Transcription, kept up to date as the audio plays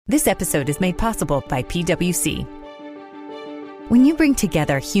This episode is made possible by PwC. When you bring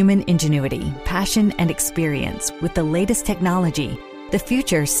together human ingenuity, passion, and experience with the latest technology, the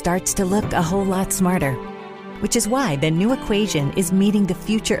future starts to look a whole lot smarter. Which is why the new Equation is meeting the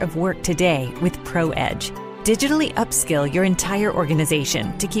future of work today with ProEdge. Digitally upskill your entire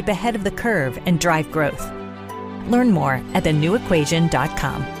organization to keep ahead of the curve and drive growth. Learn more at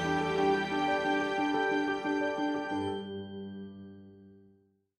thenewequation.com.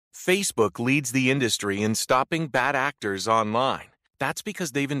 Facebook leads the industry in stopping bad actors online. That's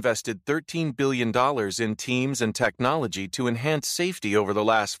because they've invested $13 billion in teams and technology to enhance safety over the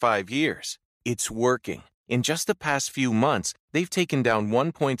last 5 years. It's working. In just the past few months, they've taken down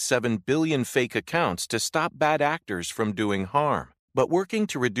 1.7 billion fake accounts to stop bad actors from doing harm. But working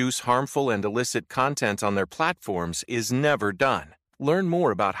to reduce harmful and illicit content on their platforms is never done. Learn more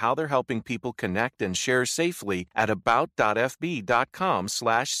about how they're helping people connect and share safely at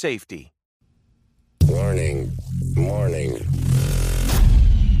about.fb.com/safety. Warning.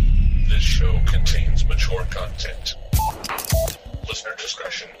 This show contains mature content. Listener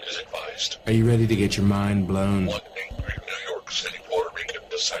discretion is advised. Are you ready to get your mind blown? One angry New York City Puerto Rican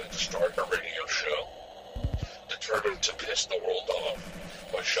decided to start a radio show, determined to piss the world off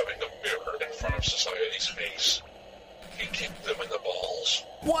by shoving a mirror in front of society's face. He kicked them in the balls.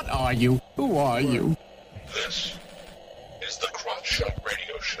 What are you? Who are you? This is the Crotch Shot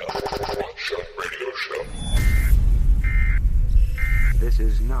Radio Show. Crotch Shot Radio Show. This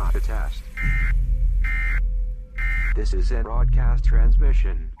is not a test. This is a broadcast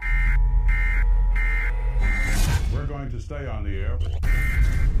transmission. We're going to stay on the air.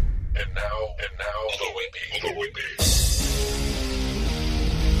 And now, the Whippy.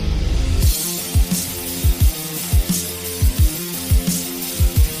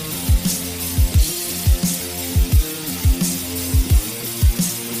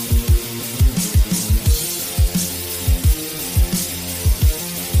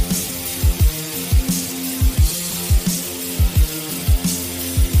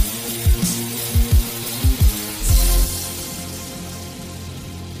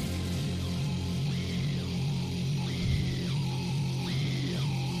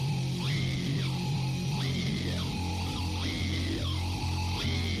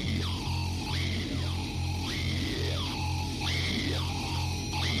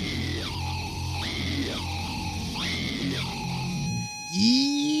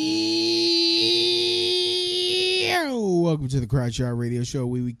 Welcome to the Crotch Shot Radio Show,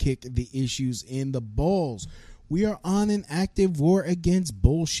 where we kick the issues in the balls. We are on an active war against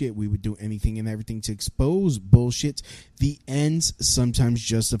bullshit. We would do anything and everything to expose bullshit. The ends sometimes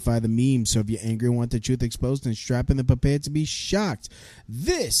justify the memes. So if you're angry and want the truth exposed, then strap in and prepare to be shocked.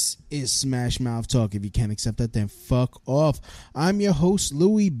 This is Smash Mouth Talk. If you can't accept that, then fuck off. I'm your host,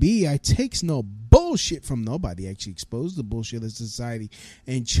 Louie B. I takes no bullshit from nobody. I actually expose the bullshit of society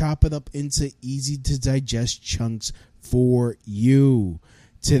and chop it up into easy to digest chunks for you.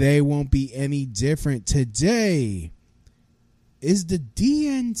 Today won't be any different. Today is the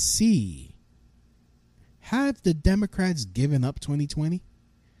DNC. Have the Democrats given up 2020?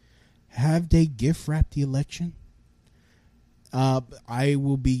 Have they gift wrapped the election? I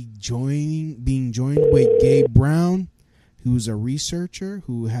will be being joined with Gabe Brown, who's a researcher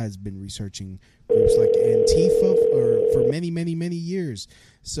who has been researching groups like Antifa for many, many, many years.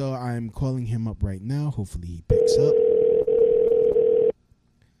 So I'm calling him up right now. Hopefully he picks up.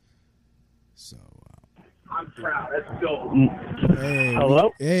 So I'm proud. Let's go. Hey,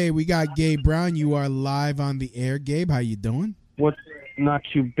 Hello? We got Gabe Brown. You are live on the air. Gabe, how you doing? What's not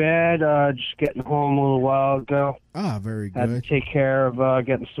too bad. Just getting home a little while ago. Ah, very Had good. to take care of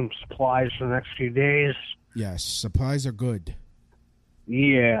getting some supplies for the next few days. Yes, supplies are good.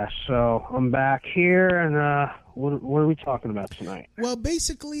 Yeah, so I'm back here, and what are we talking about tonight? Well,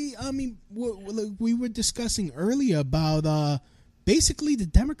 basically, I mean, we were discussing earlier about basically the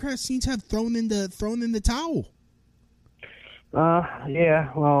Democrats seem to have thrown in the towel.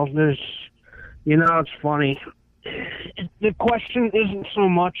 Yeah, well, it's funny. The question isn't so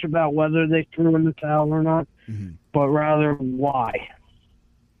much about whether they threw in the towel or not, but rather why.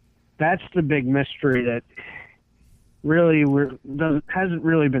 That's the big mystery that really hasn't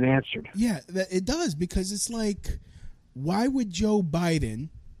really been answered. Yeah, it does, because it's like, why would Joe Biden,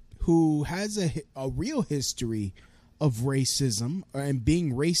 who has a real history of racism and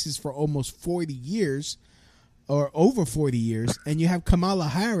being racist for almost 40 years or over 40 years, and you have Kamala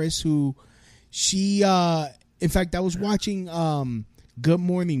Harris, who in fact, I was watching Good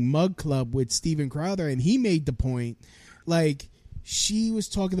Morning Mug Club with Steven Crowder, and he made the point, like, she was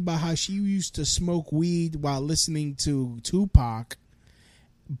talking about how she used to smoke weed while listening to Tupac,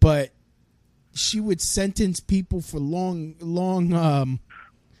 but she would sentence people for long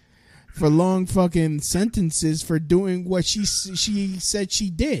fucking sentences for doing what she said she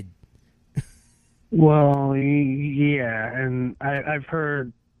did. Well, yeah, and I've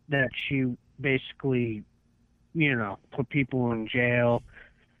heard that she basically, put people in jail,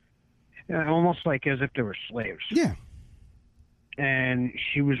 almost like as if they were slaves. Yeah. And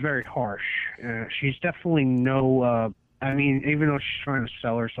she was very harsh. She's definitely no, even though she's trying to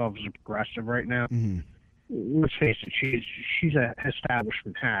sell herself as a progressive right now, let's face it, she's an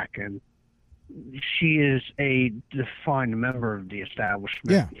establishment hack, and she is a defined member of the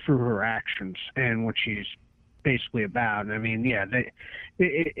establishment through her actions and what she's basically about. I mean,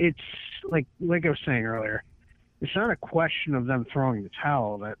 it's like I was saying earlier, it's not a question of them throwing the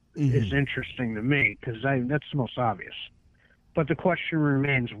towel that is interesting to me, because that's the most obvious. But the question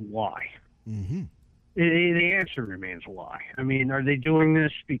remains why. Mm-hmm. The answer remains why. I mean, are they doing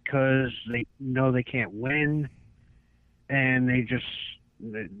this because they know they can't win, and they're just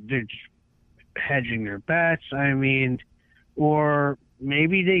hedging their bets? I mean, or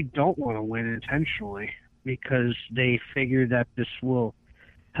maybe they don't want to win intentionally because they figure that this will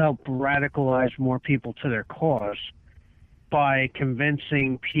help radicalize more people to their cause by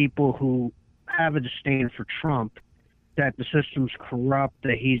convincing people who have a disdain for Trump that the system's corrupt,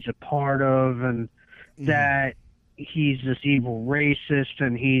 that he's a part of, and that he's this evil racist,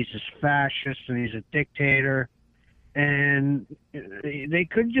 and he's this fascist, and he's a dictator. And they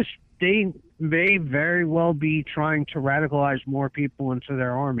may very well be trying to radicalize more people into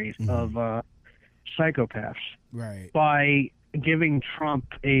their armies of psychopaths, right, by giving Trump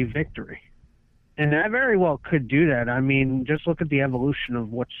a victory. And that very well could do that. I mean, just look at the evolution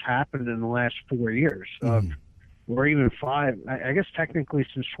of what's happened in the last 4 years, or even 5, I guess technically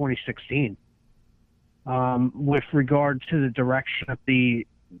since 2016, with regard to the direction that the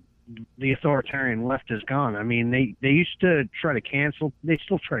authoritarian left has gone. I mean, they used to try to cancel. They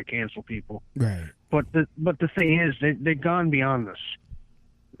still try to cancel people. Right. But the thing is, they've gone beyond this.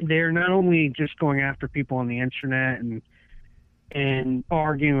 They're not only just going after people on the internet and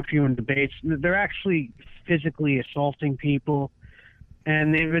arguing with you in debates. They're actually physically assaulting people,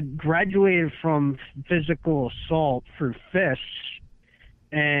 and they've graduated from physical assault through fists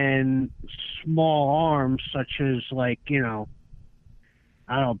and small arms, such as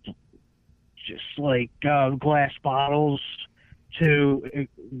just like glass bottles, to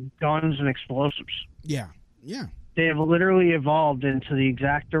guns and explosives. Yeah, yeah. They have literally evolved into the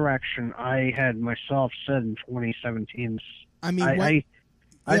exact direction I had myself said in 2017. I mean, I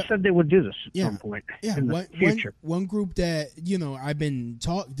said they would do this at some point in the future. One group that I've been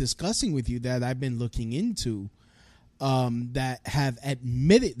discussing with you that I've been looking into, that have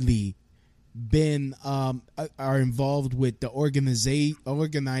admittedly been are involved with the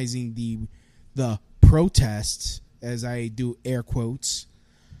organizing the protests, as I do air quotes.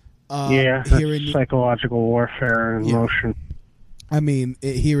 Here in psychological warfare in motion. I mean,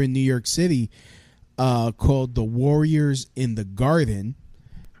 here in New York City, called the Warriors in the Garden.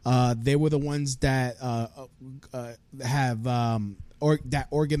 They were the ones that that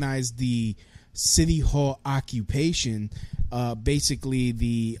organized the City Hall occupation. Basically,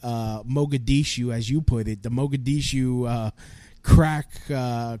 the Mogadishu, as you put it, the Mogadishu crack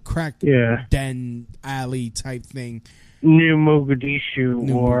den alley type thing. New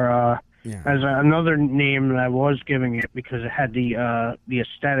Mogadishu, or as another name that I was giving it because it had the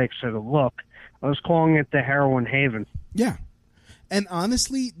aesthetics or the look, I was calling it the Heroin Haven. Yeah, and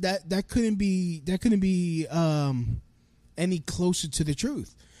honestly, that couldn't be any closer to the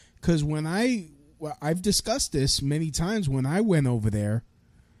truth. Because when I've discussed this many times, when I went over there,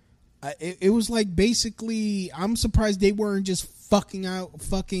 it was like basically, I'm surprised they weren't just out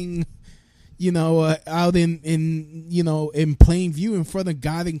in plain view in front of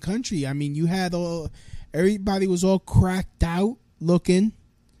God and country. I mean, you had everybody was all cracked out looking.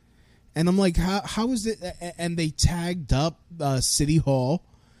 And I'm like, how is it? And they tagged up City Hall.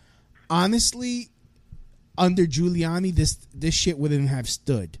 Honestly, under Giuliani, this shit wouldn't have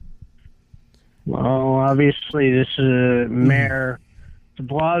stood. Well, obviously, this Mayor de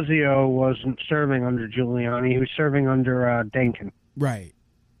Blasio wasn't serving under Giuliani. He was serving under Denkin. Right.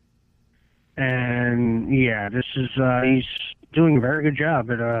 And, this is he's doing a very good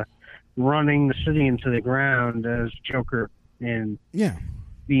job at running the city into the ground as Joker in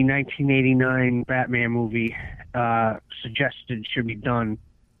the 1989 Batman movie suggested should be done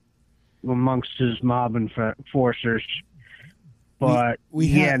amongst his mob enforcers. But we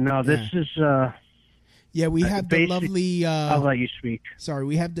have the lovely. I'll let you speak. Sorry,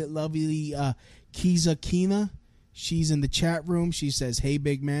 we have the lovely Kiza Kina She's in the chat room. She says, "Hey,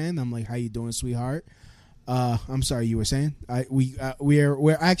 big man." I'm like, "How you doing, sweetheart?" I'm sorry, you were saying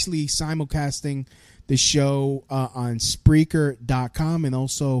we're actually simulcasting the show on Spreaker.com, and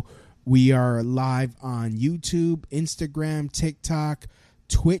also we are live on YouTube, Instagram, TikTok,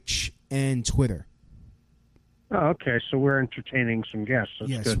 Twitch, and Twitter. Oh, okay. So we're entertaining some guests.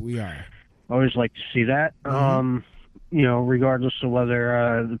 That's yes, good. we are. Always like to see that. Regardless of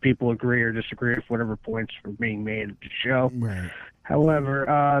whether the people agree or disagree with whatever points are being made at the show. Right.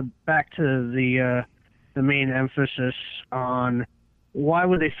 However, back to the main emphasis on why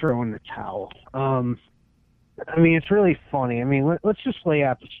would they throw in the towel? It's really funny. Let's just lay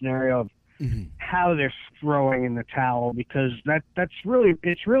out the scenario of how they're throwing in the towel, because it's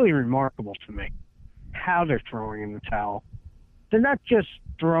really remarkable to me how they're throwing in the towel. They're not just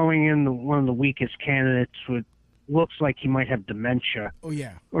throwing in one of the weakest candidates with looks like he might have dementia. Oh,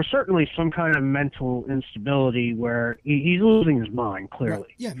 yeah. Or certainly some kind of mental instability where he's losing his mind, clearly.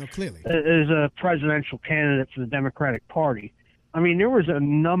 Right. Yeah, no, clearly. As a presidential candidate for the Democratic Party. There was a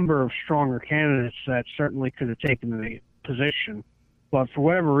number of stronger candidates that certainly could have taken the position, but for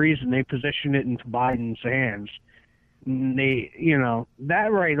whatever reason, they positioned it into Biden's hands. That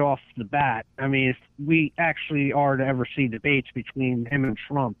right off the bat, if we actually are to ever see debates between him and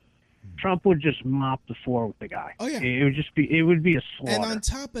Trump would just mop the floor with the guy. Oh, yeah. It would be a slaughter. And on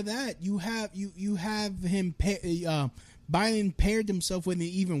top of that, you have him. Biden paired himself with an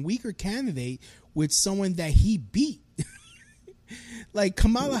even weaker candidate with someone that he beat. Like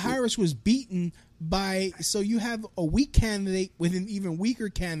Kamala Harris was beaten by, so you have a weak candidate with an even weaker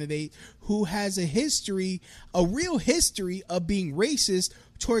candidate who has a real history of being racist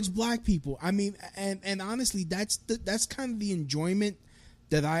towards black people. And honestly, that's kind of the enjoyment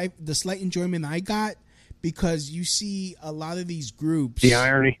the slight enjoyment I got, because you see a lot of these groups. The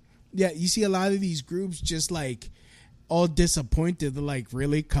irony. Yeah, you see a lot of these groups just like all disappointed. They're like,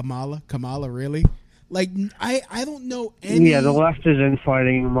 really, Kamala, really? Like, I don't know any. Yeah, the left is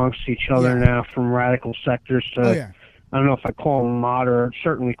infighting amongst each other now, from radical sectors to, I don't know if I call them moderate,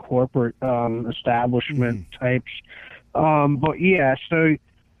 certainly corporate establishment types. But yeah, so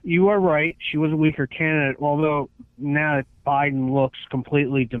you are right. She was a weaker candidate, although now that Biden looks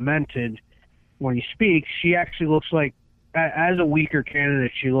completely demented when he speaks, she actually looks like, as a weaker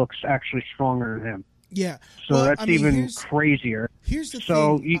candidate, she looks actually stronger than him. Yeah. So that's even crazier. Here's the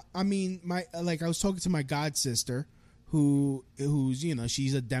thing. I was talking to my god sister, who's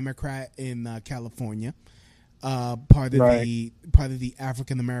she's a Democrat in California, part of the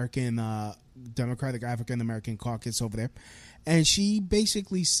African American Democratic African American Caucus over there, and she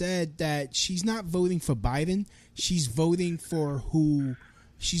basically said that she's not voting for Biden. She's voting for who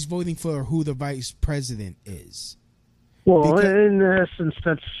the vice president is. Well, in essence,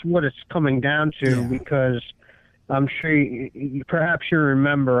 that's what it's coming down to, because I'm sure perhaps you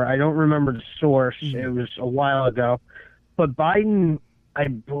remember, I don't remember the source, it was a while ago, but Biden, I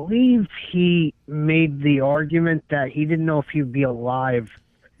believe he made the argument that he didn't know if he'd be alive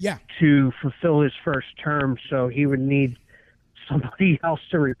to fulfill his first term, so he would need somebody else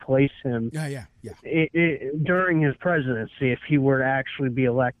to replace him during his presidency if he were to actually be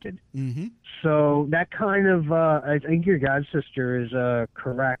elected. Mm-hmm. So that kind of, I think your god sister is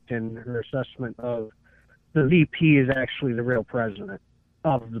correct in her assessment of the VP is actually the real president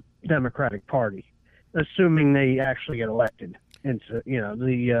of the Democratic Party, assuming they actually get elected.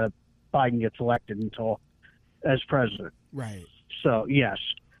 Biden gets elected as president. Right. So, yes.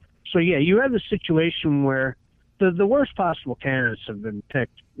 So, yeah, you have the situation where the worst possible candidates have been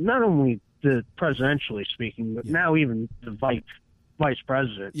picked, not only the presidentially speaking, but now even the vice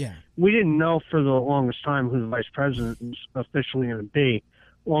president. Yeah. We didn't know for the longest time who the vice president was officially going to be,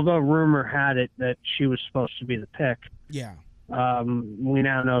 although rumor had it that she was supposed to be the pick. Yeah. We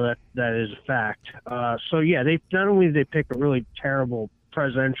now know that is a fact. So, yeah, they not only did they pick a really terrible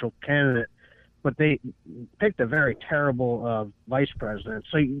presidential candidate, but they picked a very terrible vice president.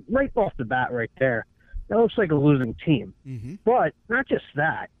 So right off the bat right there, that looks like a losing team. Mm-hmm. But not just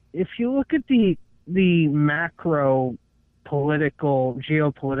that. If you look at the macro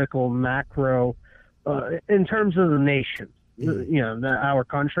geopolitical macro, in terms of the nation, our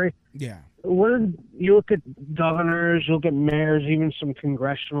country. Yeah. You look at governors, you look at mayors, even some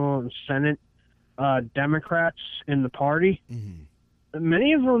congressional and Senate Democrats in the party. Mm-hmm.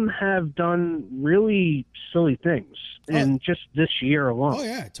 Many of them have done really silly things in just this year alone. Oh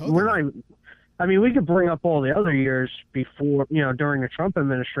yeah, totally. We could bring up all the other years before, during the Trump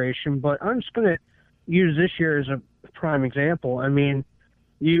administration, but I'm just going to use this year as a prime example.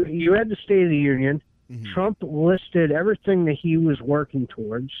 You had the State of the Union. Mm-hmm. Trump listed everything that he was working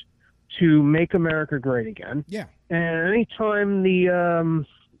towards to make America great again. Yeah. And anytime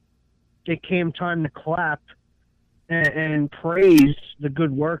it came time to clap and praise the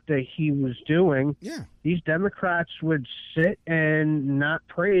good work that he was doing, these Democrats would sit and not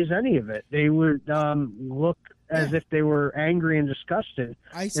praise any of it. They would look as if they were angry and disgusted.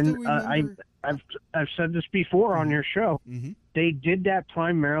 I still remember. I've said this before on your show. Mm-hmm. They did that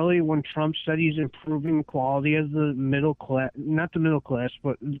primarily when Trump said he's improving the quality of the middle class, not the middle class,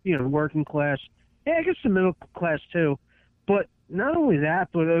 but working class. Yeah, I guess the middle class too. But not only that,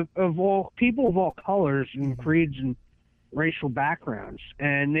 but of all people of all colors and creeds and racial backgrounds,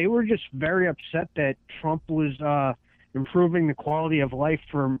 and they were just very upset that Trump was improving the quality of life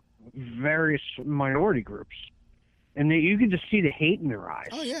for various minority groups, and you could just see the hate in their eyes.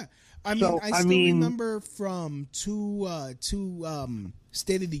 Oh yeah. I still remember from two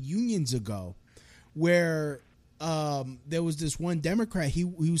State of the Unions ago where there was this one Democrat, he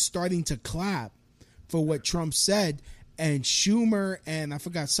was starting to clap for what Trump said, and Schumer and I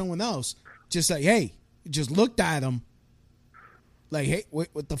forgot someone else just like, hey, just looked at him like, hey,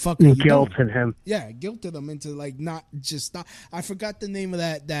 what the fuck are you guilted doing? him. Yeah, guilted him into like not just stop. I forgot the name of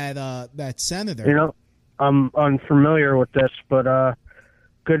that senator. I'm unfamiliar with this, but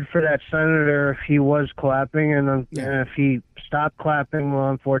good for that senator if he was clapping, and if he stopped clapping, well,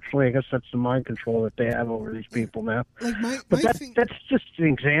 unfortunately, I guess that's the mind control that they have over these people now. Like that's just an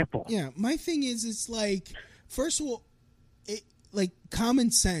example. Yeah, my thing is, it's like, first of all, like common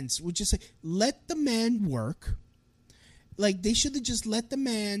sense would just say, let the man work. Like they should have just let the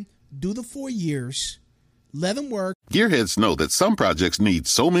man do the 4 years, let him work. Gearheads know that some projects need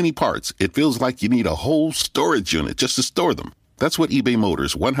so many parts, it feels like you need a whole storage unit just to store them. That's what eBay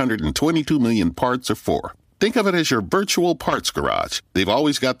Motors' 122 million parts are for. Think of it as your virtual parts garage. They've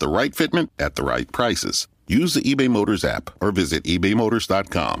always got the right fitment at the right prices. Use the eBay Motors app or visit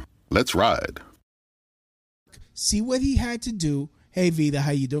ebaymotors.com. Let's ride. See what he had to do. Hey, Vida,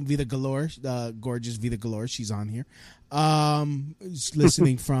 how you doing? Vida Galore, gorgeous Vida Galore. She's on here.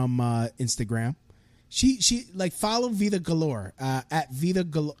 Listening from Instagram. She like follow Vida Galore at Vida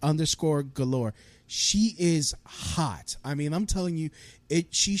 _Galore. She is hot. I mean, I'm telling you,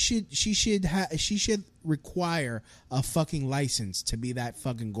 she should require a fucking license to be that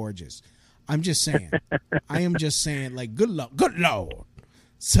fucking gorgeous. I'm just saying. I am just saying, like, good Lord.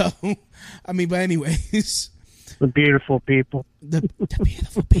 So, I mean, but anyways, the beautiful people, the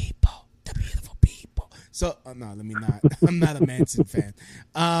beautiful people, the beautiful people. So, no, let me not. I'm not a Manson fan.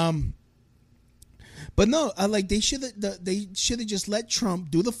 But no, like they should have just let Trump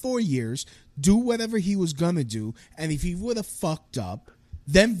do the 4 years, do whatever he was gonna do, and if he would have fucked up,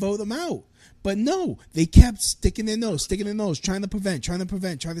 then vote him out. But no, they kept sticking their nose, trying to prevent, trying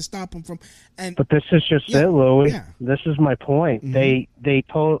to stop him from. And but this is just it, Louis. Yeah. This is my point. Mm-hmm. They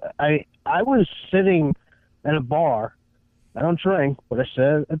told I was sitting at a bar. I don't drink, but I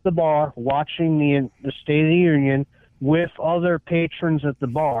sat at the bar watching the State of the Union with other patrons at the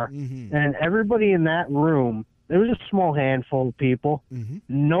bar, and everybody in that room, there was a small handful of people. Mm-hmm.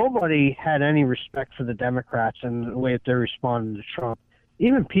 Nobody had any respect for the Democrats and the way that they responded to Trump.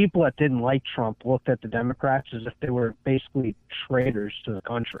 Even people that didn't like Trump looked at the Democrats as if they were basically traitors to the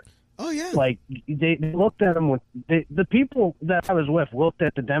country. Oh, yeah. Like, they looked at them with... the people that I was with looked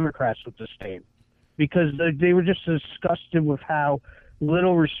at the Democrats with disdain because they were just disgusted with how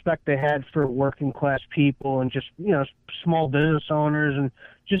little respect they had for working class people and just, small business owners and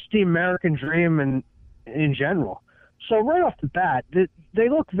just the American dream and in general. So right off the bat, they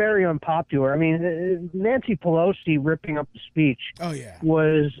look very unpopular. I mean, Nancy Pelosi ripping up the speech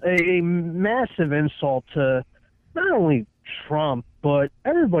was a massive insult to not only Trump, but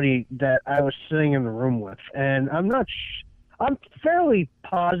everybody that I was sitting in the room with. And I'm fairly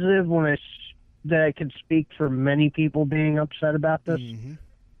positive that I could speak for many people being upset about this. Mm-hmm.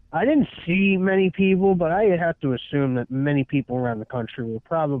 I didn't see many people, but I have to assume that many people around the country were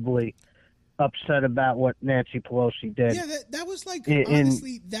probably upset about what Nancy Pelosi did. Yeah, that was like,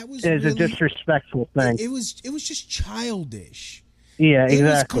 honestly, that was as a disrespectful thing. It was just childish. Yeah,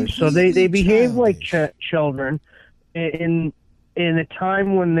 exactly. So they behave like children in a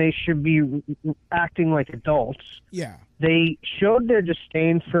time when they should be acting like adults. Yeah. They showed their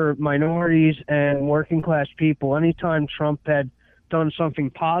disdain for minorities and working class people. Anytime Trump had done something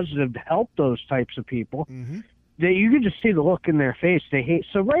positive to help those types of people, you could just see the look in their face. They hate.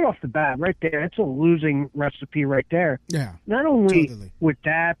 So right off the bat, right there, it's a losing recipe right there. Yeah. Not only with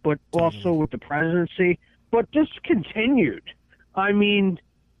that, but also with the presidency. But this continued. I mean,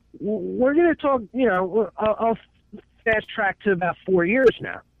 we're going to talk, I'll fast track to about 4 years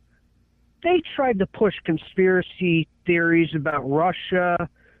now. They tried to push conspiracy theories about Russia,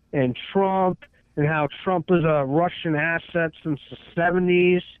 and Trump and how Trump was a Russian asset since the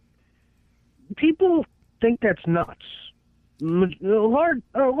 70s. People think that's nuts. A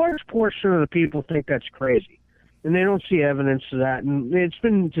large portion of the people think that's crazy, and they don't see evidence of that, and it's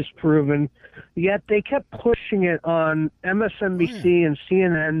been disproven. Yet they kept pushing it on MSNBC and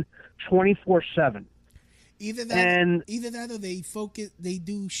CNN 24/7. Either that, or they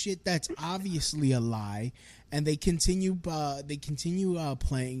do shit that's obviously a lie, and they continue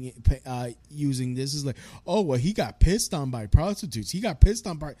playing it, using this as like, oh well, he got pissed on by prostitutes. He got pissed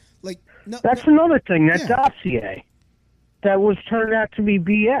on by no. That's another thing. That dossier that was turned out to be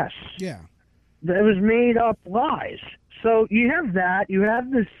BS. Yeah, that was made up lies. So you have that. You have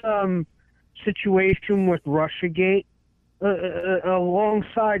this situation with RussiaGate,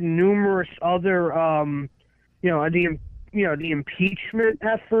 alongside numerous other. The impeachment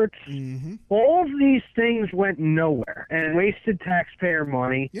efforts. Mm-hmm. All of these things went nowhere and wasted taxpayer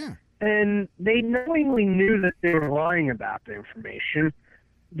money. Yeah. And they knowingly knew that they were lying about the information.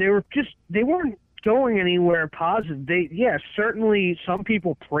 They weren't going anywhere positive. Certainly some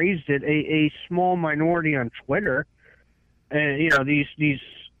people praised it. A small minority on Twitter, these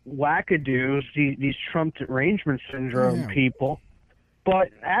wackadoos, these Trump derangement syndrome people. But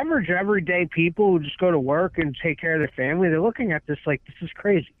average, everyday people who just go to work and take care of their family, they're looking at this like, this is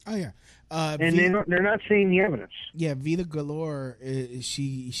crazy. Oh, yeah. And they're not seeing the evidence. Yeah, Vida Galore, Lily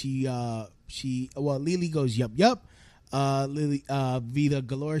goes, yup. Vida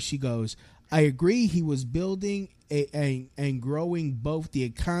Galore, she goes, I agree he was building and growing both the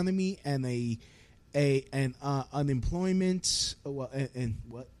economy and unemployment. And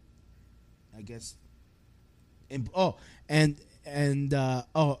what? I guess. And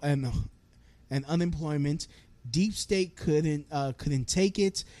unemployment. Deep state couldn't take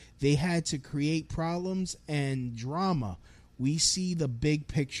it. They had to create problems and drama. We see the big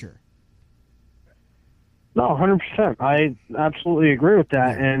picture. No, 100%. I absolutely agree with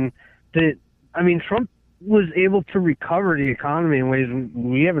that. Yeah. And Trump was able to recover the economy in ways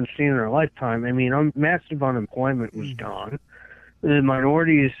we haven't seen in our lifetime. Massive unemployment was gone. The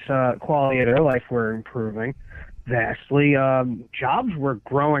minorities' quality of their life were improving vastly. Jobs were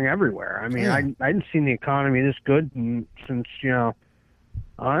growing everywhere. I hadn't seen the economy this good since,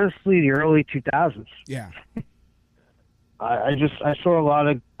 honestly, the early 2000s. Yeah. I saw a lot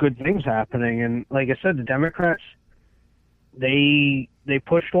of good things happening, and like I said, the Democrats, they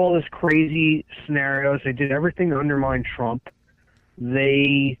pushed all this crazy scenarios. They did everything to undermine Trump.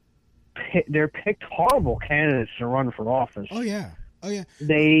 They're picked horrible candidates to run for office. Oh yeah.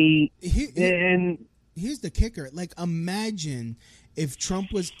 Here's the kicker. Imagine if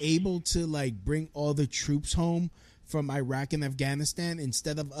Trump was able to bring all the troops home from Iraq and Afghanistan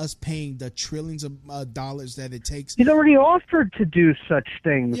instead of us paying the trillions of dollars that it takes. He's already offered to do such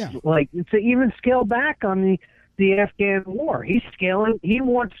things, yeah. To even scale back on the Afghan war. He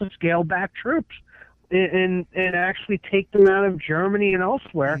wants to scale back troops and actually take them out of Germany and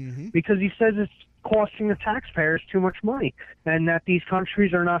elsewhere, mm-hmm. because he says it's costing the taxpayers too much money and that these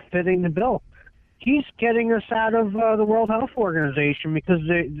countries are not fitting the bill. He's getting us out of the World Health Organization because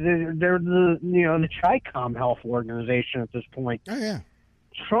they're the CHICOM health organization at this point. Oh yeah,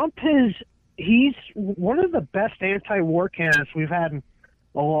 Trump he's one of the best anti-war candidates we've had in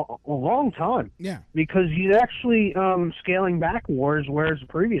a long time. Yeah, because he's actually scaling back wars, whereas the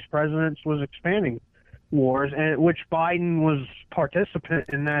previous president was expanding wars, and which Biden was participant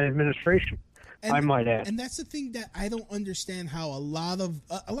in that administration. I might add. And that's the thing that I don't understand, how a lot of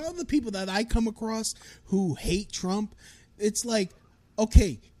the people that I come across who hate Trump, it's like,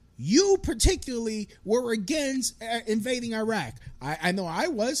 okay, you particularly were against invading Iraq. I know I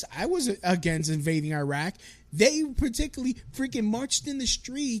was against invading Iraq. They particularly freaking marched in the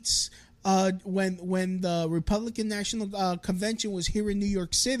streets when the Republican National Convention was here in New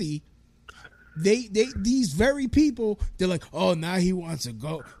York City. These very people, they're like, oh, now he wants to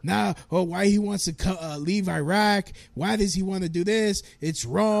go. Now, why he wants to leave Iraq? Why does he want to do this? It's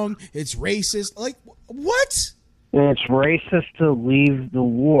wrong. It's racist. Like, what? It's racist to leave the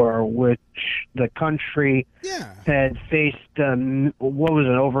war, which the country had faced, what was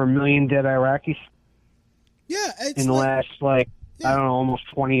it, over 1 million dead Iraqis? Yeah. In the last, I don't know, almost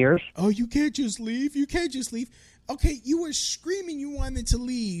 20 years. Oh, you can't just leave? You can't just leave? Okay, you were screaming you wanted to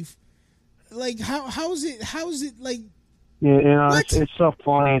leave. How's it like? It's so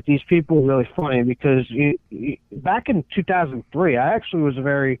funny. These people are really funny because back in 2003, I actually was a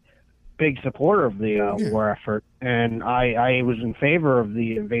very big supporter of the war effort, and I was in favor of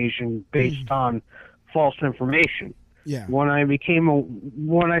the invasion based on false information. Yeah. When I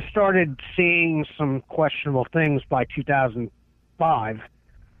started seeing some questionable things by 2005,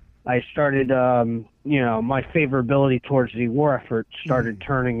 I started, my favorability towards the war effort started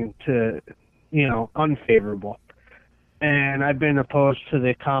turning into, unfavorable. And I've been opposed to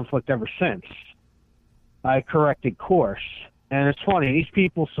the conflict ever since. I corrected course. And it's funny, these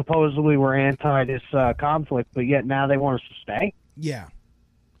people supposedly were anti this conflict, but yet now they want us to stay? Yeah.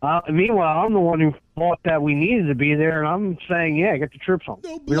 Meanwhile, I'm the one who thought that we needed to be there, and I'm saying, yeah, get the troops home.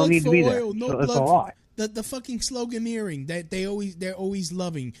 No blood we don't need for to be oil, there. no So blood it's a lie. The fucking sloganeering that they're always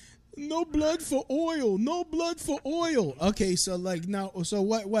loving. No blood for oil. No blood for oil. Okay, so like now, so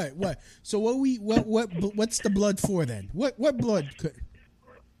what? So what's the blood for then? What blood could?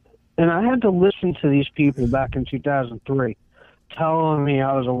 And I had to listen to these people back in 2003 telling me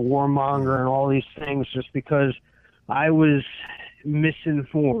I was a warmonger and all these things just because I was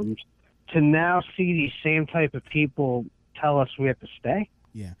misinformed. To now see these same type of people tell us we have to stay.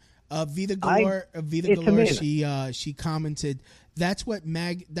 Yeah. Vita Galore, she commented, that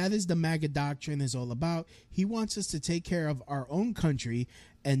is the MAGA doctrine is all about. He wants us to take care of our own country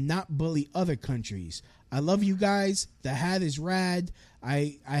and not bully other countries. I love you guys. The hat is rad.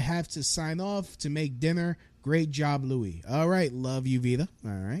 I have to sign off to make dinner. Great job, Louis. All right. Love you, Vita.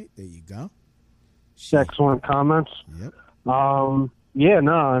 All right. There you go. Excellent comments. Yep. It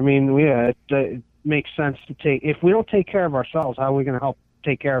makes sense to take. If we don't take care of ourselves, how are we going to help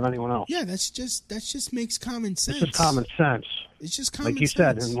take care of anyone else? Yeah, that just makes common sense. It's just common sense. It's just common sense. Like you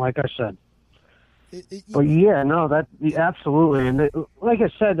said, and like I said. Absolutely. And like I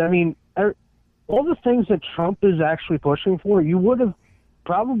said, I mean, all the things that Trump is actually pushing for, you would have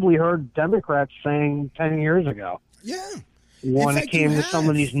probably heard Democrats saying 10 years ago. Yeah. When it came to some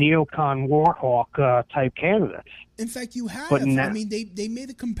of these neocon warhawk type candidates. In fact, you have. But I mean, they made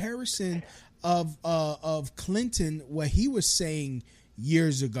a comparison of Clinton, what he was saying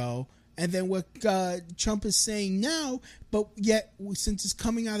years ago, and then what Trump is saying now. But yet, since it's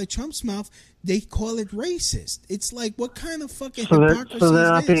coming out of Trump's mouth, they call it racist. It's like, what kind of fucking hypocrisy so they're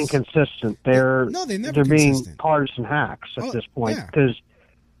is not this? being consistent. They're never being consistent. partisan hacks at this point. Yeah. Because,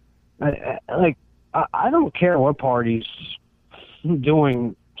 I don't care what party's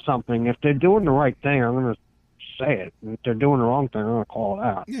doing something. If they're doing the right thing, I'm going to say it. If they're doing the wrong thing, I'm going to call it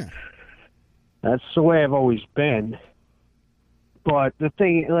out. Yeah. That's the way I've always been. But the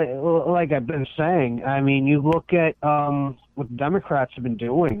thing, like I've been saying, I mean, you look at what the Democrats have been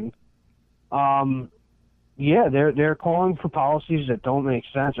doing. They're calling for policies that don't make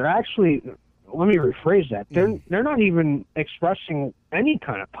sense. Or actually, let me rephrase that. They're not even expressing any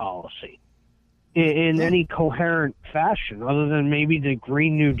kind of policy in any coherent fashion, other than maybe the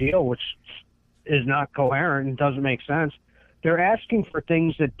Green New Deal, which is not coherent and doesn't make sense. They're asking for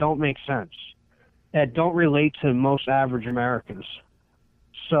things that don't make sense, that don't relate to most average Americans.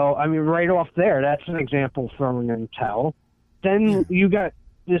 So, I mean, right off there, that's an example of throwing in the towel. Then you got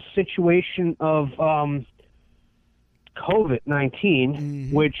this situation of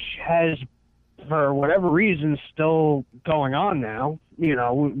COVID-19, which has, for whatever reason, still going on now. You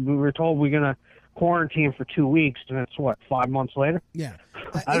know, we were told we're going to quarantine for 2 weeks, and it's, 5 months later? Yeah.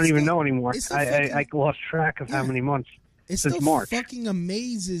 I don't even know anymore. I lost track of how many months. It since still March. fucking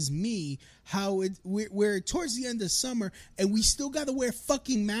amazes me how we're towards the end of summer and we still got to wear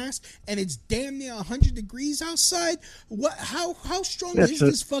fucking masks and it's damn near 100 degrees outside. How strong is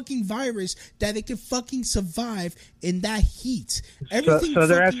this fucking virus that it can fucking survive in that heat? So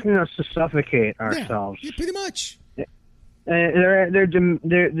they're asking us to suffocate ourselves. Yeah, pretty much.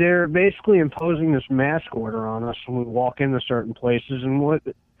 They're basically imposing this mask order on us when we walk into certain places, and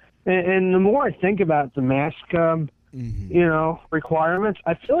the more I think about the mask, requirements,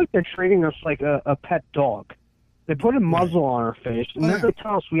 I feel like they're treating us like a pet dog. They put a muzzle on our face, and then they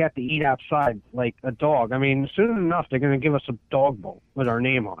tell us we have to eat outside like a dog. I mean, soon enough, they're going to give us a dog bowl with our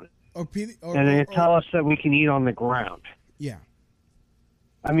name on it, and they tell us that we can eat on the ground. Yeah.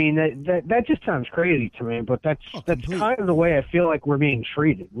 I mean, that just sounds crazy to me, but that's kind of the way I feel like we're being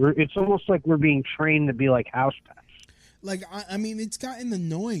treated. It's almost like we're being trained to be like house pets. Like, I mean, it's gotten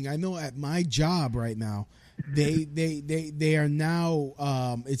annoying. I know at my job right now, they are now,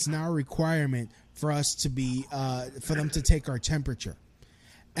 it's now a requirement for us to be, for them to take our temperature.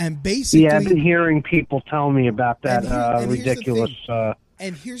 And basically... Yeah, I've been hearing people tell me about that ridiculous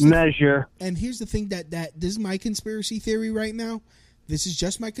measure. And here's the thing that this is my conspiracy theory right now. This is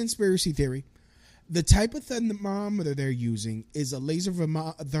just my conspiracy theory. The type of thermometer they're using is a laser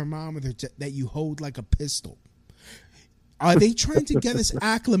thermometer that you hold like a pistol. Are they trying to get us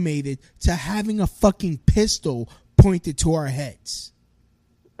acclimated to having a fucking pistol pointed to our heads?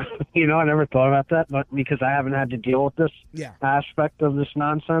 You know, I never thought about that, but because I haven't had to deal with this aspect of this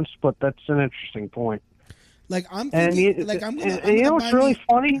nonsense, but that's an interesting point. Like I'm thinking, I'm gonna. You know what's really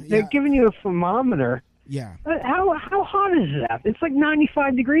funny? Yeah. They're giving you a thermometer. Yeah. How hot is that? It's like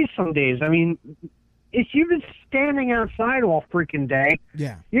 95 degrees some days. I mean, if you've been standing outside all freaking day,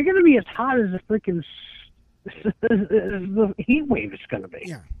 yeah, you're going to be as hot as the freaking the heat wave is going to be.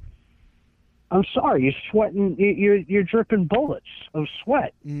 Yeah. I'm sorry, you're sweating. You're dripping bullets of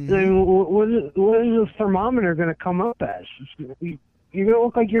sweat. Mm-hmm. I mean, what is the thermometer going to come up as? You're going to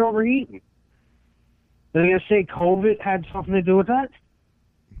look like you're overheating. Are they going to say COVID had something to do with that?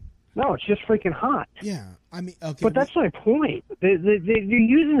 No, it's just freaking hot. Yeah, I mean, okay. But that's my point. They're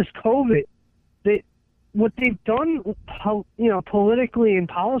using this COVID. What they've done, politically and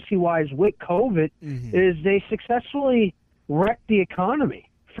policy-wise with COVID is they successfully wrecked the economy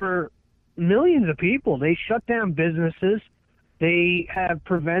for millions of people. They shut down businesses. They have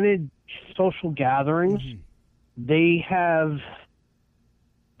prevented social gatherings. They have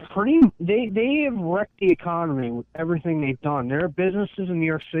they have wrecked the economy with everything they've done. There are businesses in New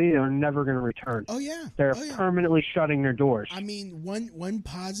York City that are never going to return. Oh yeah, they're permanently shutting their doors. I mean, one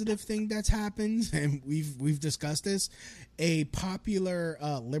positive thing that's happened, and we've discussed this, a popular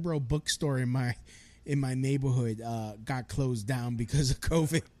liberal bookstore in my neighborhood got closed down because of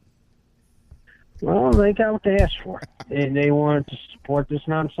COVID. Well, they got what they asked for. They wanted to support this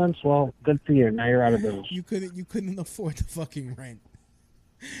nonsense. Well, good for you. Now you're out of business. You couldn't afford the fucking rent.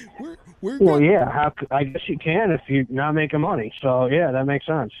 We're well, good. Yeah. I guess you can if you're not making money. So yeah, that makes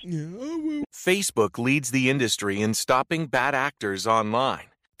sense. Yeah. Facebook leads the industry in stopping bad actors online.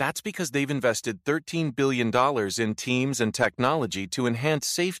 That's because they've invested $13 billion in teams and technology to enhance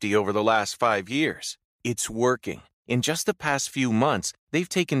safety over the last 5 years. It's working. In just the past few months, they've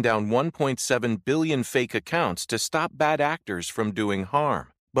taken down 1.7 billion fake accounts to stop bad actors from doing harm.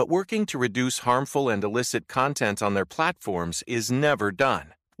 But working to reduce harmful and illicit content on their platforms is never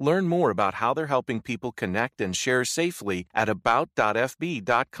done. Learn more about how they're helping people connect and share safely at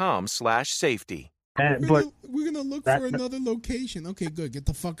about.fb.com/safety. We're gonna look for another location. Okay, good. Get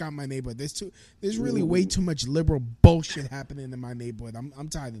the fuck out of my neighborhood. There's really way too much liberal bullshit happening in my neighborhood. I'm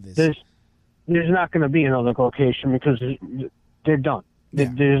tired of this. There's not going to be another location because they're done.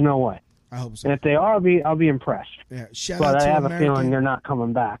 Yeah. There's no way. I hope so. And if they are, I'll be impressed. Yeah. Shout but out to I have American. a feeling they're not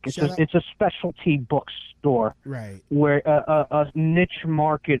coming back. It's a specialty bookstore, right? Where a niche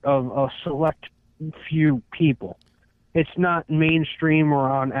market of a select few people. It's not mainstream or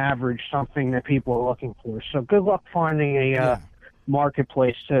on average something that people are looking for. So good luck finding a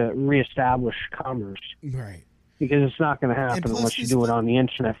marketplace to reestablish commerce. Right. Because it's not going to happen unless you do it on the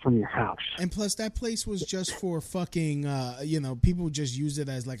internet from your house. And plus, that place was just for fucking, people just used it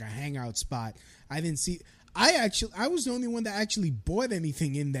as like a hangout spot. I didn't see. I was the only one that actually bought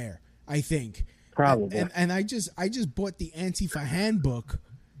anything in there. I think probably. And I just bought the Antifa handbook,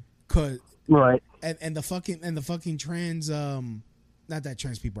 right. And the fucking trans. Not that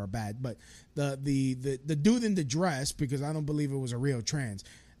trans people are bad, but the dude in the dress, because I don't believe it was a real trans.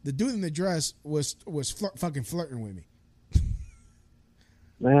 The dude in the dress was fucking flirting with me.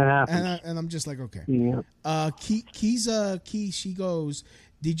 That happens. And I'm just like, okay. Yeah. Key, she goes,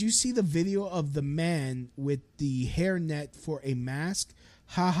 did you see the video of the man with the hairnet for a mask?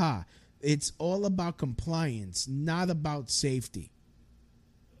 Haha. It's all about compliance, not about safety.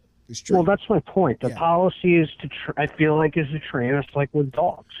 It's true. Well, that's my point. The policy is I feel like is to train us like with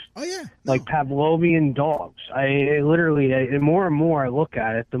dogs. Oh yeah, like Pavlovian dogs. I literally, the more and more I look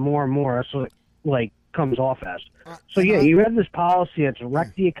at it, the more and more that's what it, like comes off as. So yeah, you have this policy that's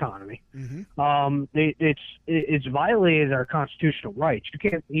wrecked the economy. Mm-hmm. It's violated our constitutional rights. You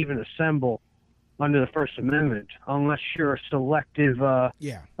can't even assemble under the First Amendment unless you're a selective, a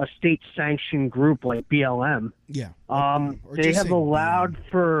state-sanctioned group like BLM. Yeah. They have allowed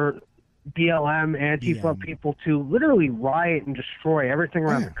for BLM, Antifa people to literally riot and destroy everything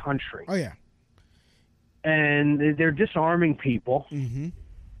around the country. Oh, yeah. And they're disarming people who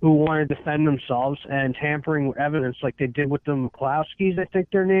want to defend themselves and tampering with evidence like they did with the McCloskeys, I think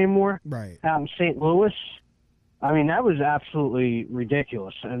their name were, out in St. Louis. I mean, that was absolutely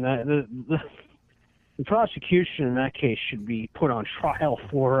ridiculous. And the prosecution in that case should be put on trial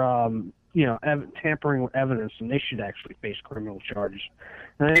for, tampering with evidence, and they should actually face criminal charges.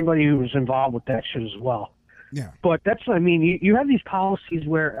 And anybody who was involved with that should as well. Yeah. But that's what I mean. You have these policies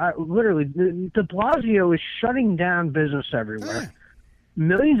where literally de Blasio is shutting down business everywhere.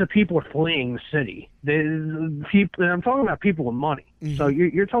 Millions of people are fleeing the city. I'm talking about people with money. Mm-hmm. So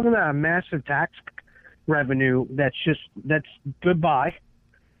you're talking about a massive tax revenue that's goodbye.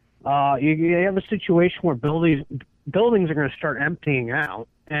 You have a situation where buildings are going to start emptying out,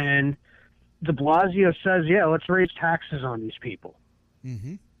 and de Blasio says, let's raise taxes on these people.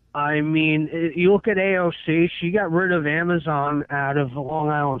 Mm-hmm. I mean, you look at AOC, she got rid of Amazon out of Long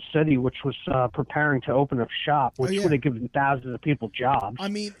Island City, which was preparing to open a shop, which would have given thousands of people jobs. I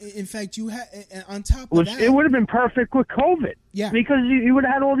mean, in fact, you had, on top of that... It would have been perfect with COVID. Yeah. Because you would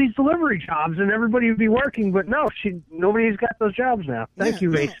have had all these delivery jobs and everybody would be working, but no, nobody's got those jobs now. Thank you,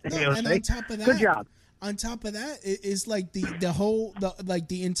 AOC. And on top of that, good job. On top of that, it's like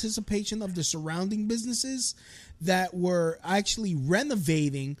the anticipation of the surrounding businesses that were actually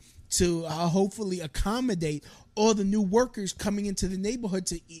renovating to hopefully accommodate all the new workers coming into the neighborhood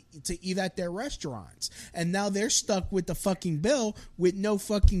to eat at their restaurants. And now they're stuck with the fucking bill with no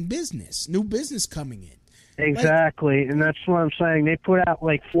fucking business, new business coming in. Exactly. And that's what I'm saying. They put out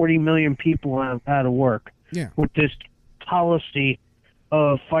like 40 million people out of work with this policy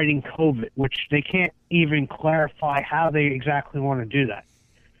of fighting COVID, which they can't even clarify how they exactly want to do that.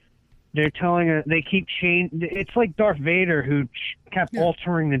 They're telling they keep changing. It's like Darth Vader who kept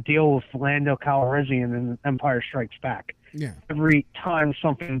altering the deal with Lando Calrissian in Empire Strikes Back. Yeah. Every time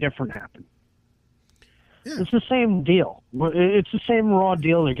something different happened. Yeah. It's the same deal. It's the same raw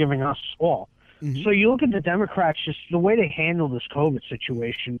deal they're giving us all. Mm-hmm. So you look at the Democrats, just the way they handle this COVID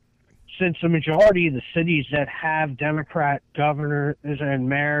situation, since the majority of the cities that have Democrat governors and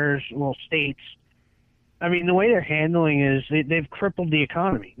mayors, states, I mean, the way they're handling is they've crippled the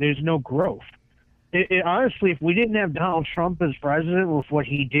economy. There's no growth. Honestly, if we didn't have Donald Trump as president with what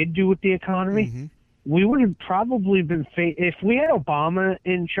he did do with the economy, we would have probably been if we had Obama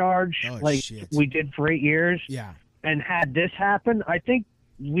in charge, we did for 8 years, and had this happen, I think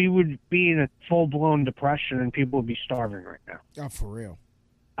we would be in a full-blown depression and people would be starving right now. Oh, for real.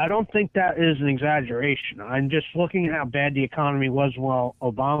 I don't think that is an exaggeration. I'm just looking at how bad the economy was while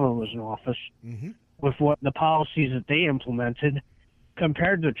Obama was in office. With what the policies that they implemented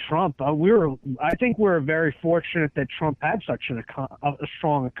compared to Trump, I think we're very fortunate that Trump had such a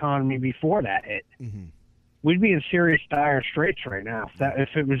strong economy before that hit. We'd be in serious dire straits right now if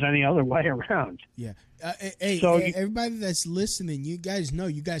it was any other way around. Yeah. Everybody that's listening, you guys know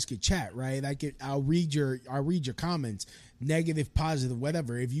you guys could chat, right? I'll read your comments, negative, positive,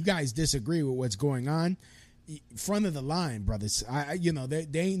 whatever. If you guys disagree with what's going on, front of the line, brothers. I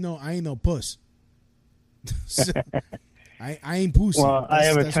ain't no puss. So, I ain't pussy. Well, I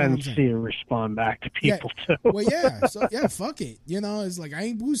have a tendency to respond back to people too. Well, fuck it. It's like I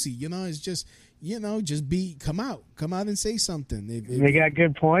ain't pussy. It's just come out and say something. They got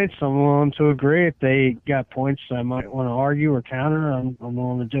good points. I'm willing to agree. If they got points I might want to argue or counter, I'm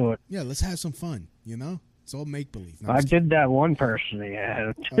willing to do it. Yeah, let's have some fun. It's all make believe. I did that one person.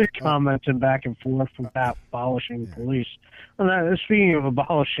 Commenting back and forth about abolishing police. And speaking of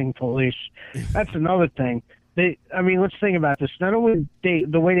abolishing police, that's another thing. Let's think about this. Not only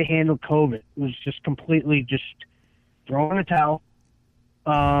the way they handled COVID was just completely just throwing a towel,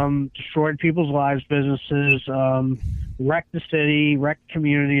 destroyed people's lives, businesses, wrecked the city, wrecked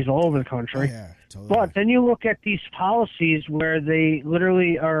communities all over the country. Oh, yeah, totally. But then you look at these policies where they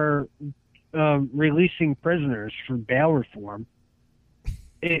literally are releasing prisoners for bail reform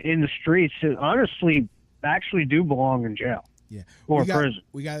in the streets that honestly actually do belong in jail. Yeah, or prison.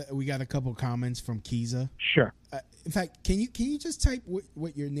 We got a couple comments from Kiza. Sure. In fact, can you just type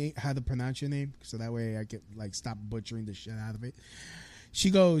what your name, how to pronounce your name, so that way I can stop butchering the shit out of it.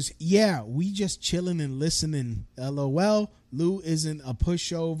 She goes, "Yeah, we just chilling and listening. LOL. Lou isn't a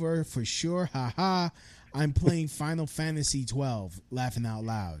pushover for sure. Haha. I'm playing Final Fantasy 12. Laughing out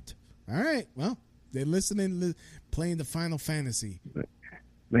loud. All right. Well, they're listening, playing the Final Fantasy."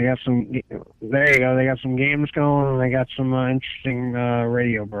 They got some. There you go. They got some games going, and they got some interesting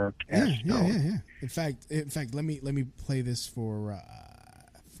radio broadcasts. Yeah. In fact, let me play this for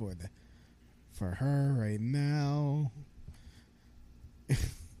her right now.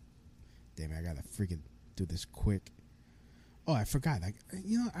 Damn it! I gotta freaking do this quick. Oh, I forgot.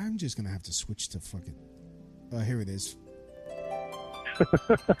 I'm just gonna have to switch to fucking. Oh, here it is. There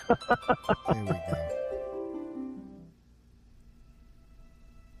we go.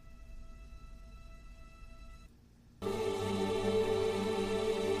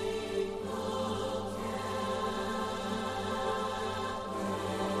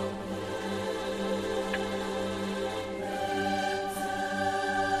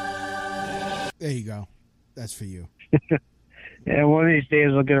 There you go. That's for you. Yeah, one of these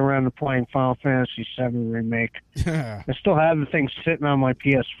days I'll get around to playing Final Fantasy VII Remake. I still have the thing sitting on my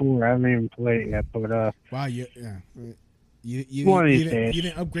PS4. I haven't even played it yet, but wow, one of these days. You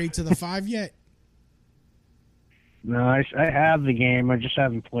didn't upgrade to the 5 yet? No, I have the game. I just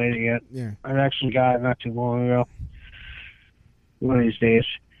haven't played it yet. Yeah, I actually got it not too long ago. One of these days.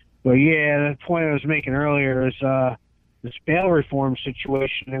 But yeah, the point I was making earlier is this bail reform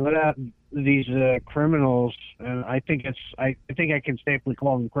situation. They let out these criminals, and I think I can safely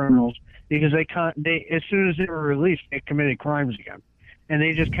call them criminals because they as soon as they were released, they committed crimes again, and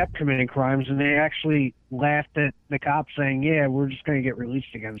they just kept committing crimes, and they actually laughed at the cops saying, "Yeah, we're just going to get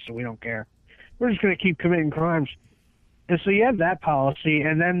released again, so we don't care. We're just going to keep committing crimes." And so you have that policy,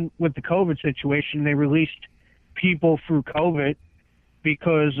 and then with the COVID situation, they released people through COVID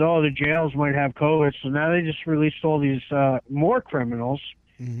because the jails might have COVID, so now they just released all these more criminals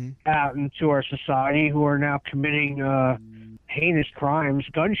out into our society who are now committing heinous crimes.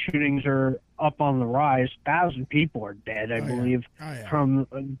 Gun shootings are up on the rise. 1,000 people are dead, I believe, from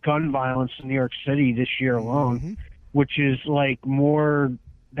gun violence in New York City this year alone, which is like more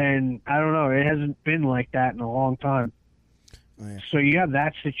than, I don't know, it hasn't been like that in a long time. So you have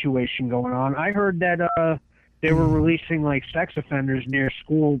that situation going on. I heard that they were releasing like sex offenders near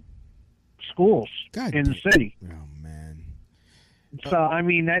schools in the city. Oh man! So I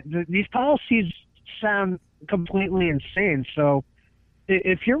mean these policies sound completely insane. So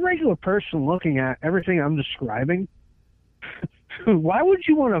if you're a regular person looking at everything I'm describing, why would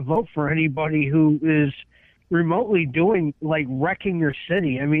you want to vote for anybody who is remotely doing like wrecking your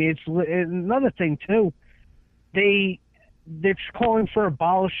city? I mean, it's another thing too. They're calling for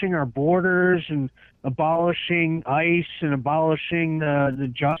abolishing our borders and abolishing ICE and abolishing the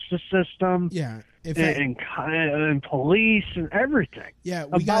justice system. Yeah, and police and everything. Yeah,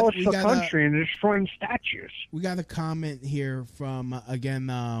 abolish the country and destroying statues. We got a comment here from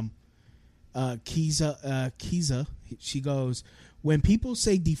Kiza. She goes, "When people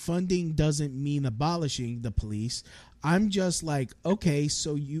say defunding doesn't mean abolishing the police, I'm just like, okay,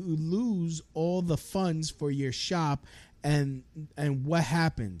 so you lose all the funds for your shop, and what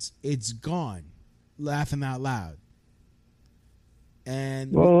happens? It's gone." Laughing out loud.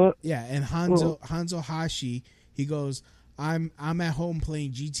 And and Hanzo Hashi, he goes, I'm at home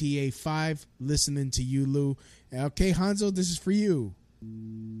playing GTA 5, listening to you, Lou. Okay, Hanzo, this is for you.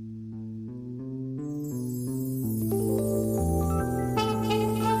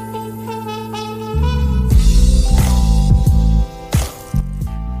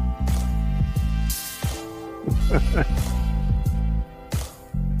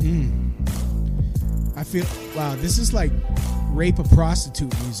 I feel, wow, this is like rape a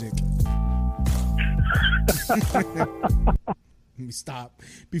prostitute music. Let me stop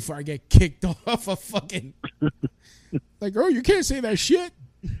before I get kicked off a fucking like, oh, you can't say that shit.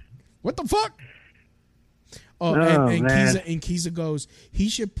 What the fuck? And Kiza goes, he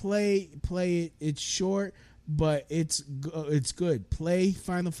should play it. It's short, but it's good. Play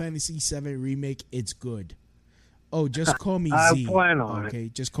Final Fantasy VII Remake. It's good. Oh, just call me Z. I plan on it. Okay,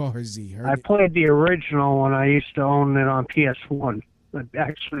 just call her Z. I played the original when I used to own it on PS1.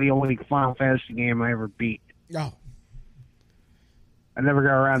 Actually, the only Final Fantasy game I ever beat. Oh. I never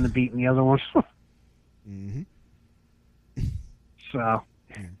got around to beating the other ones. So,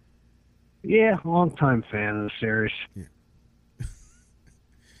 yeah, long-time fan of the series. Yeah.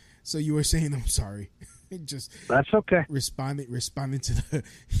 So you were saying, I'm sorry. Just that's okay. Responding to the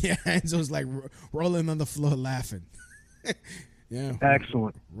Enzo's like rolling on the floor laughing. Yeah,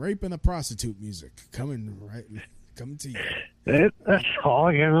 excellent. Raping a prostitute music coming to you. That's all,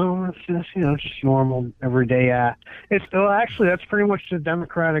 it's just normal everyday. Actually that's pretty much the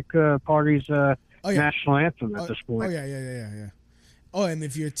Democratic Party's national anthem at this point. Oh yeah. Oh, and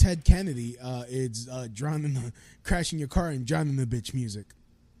if you're Ted Kennedy, it's crashing your car and drowning the bitch music.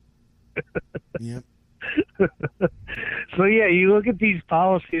 Yep. So yeah, you look at these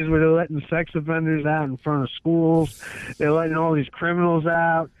policies where they're letting sex offenders out in front of schools, they're letting all these criminals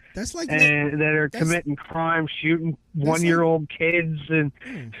out. That's like that are committing crimes, shooting 1-year-old kids and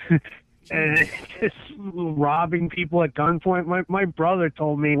and just robbing people at gunpoint. My brother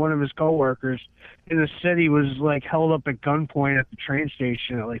told me one of his coworkers in the city was like held up at gunpoint at the train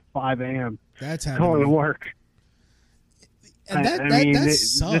station at like 5 a.m. That's going to work. And that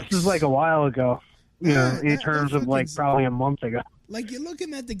sucks. This is like a while ago. In terms of like probably a month ago. Like you're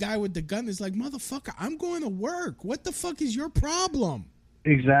looking at the guy with the gun. It's like, motherfucker, I'm going to work. What the fuck is your problem?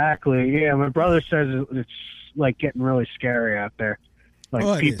 Exactly. Yeah, my brother says it's like getting really scary out there.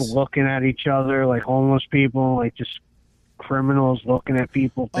 Like people looking at each other, like homeless people, like just criminals looking at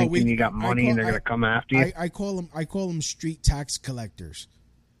people thinking you got money and they're going to come after you. I call them street tax collectors.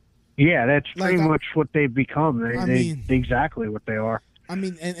 Yeah, that's pretty much what they've become. They exactly what they are. I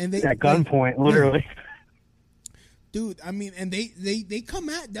mean, and they at gunpoint, literally. Dude, I mean, and they come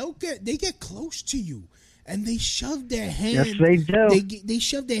at they get close to you, and they shove their hand. Yes, they do. They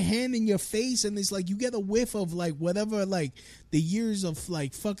shove their hand in your face, and it's like you get a whiff of like whatever, like the years of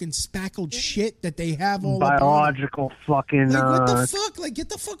like fucking spackled shit that they have all biological fucking. Like what the fuck? Like get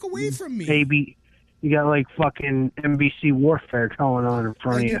the fuck away from me, baby. You got like fucking NBC warfare going on in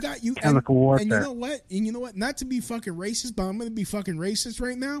front of you. Chemical warfare. And you know what? Not to be fucking racist, but I'm gonna be fucking racist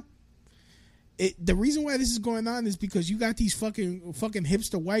right now. The reason why this is going on is because you got these fucking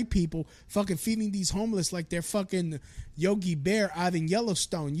hipster white people fucking feeding these homeless like they're fucking Yogi Bear out in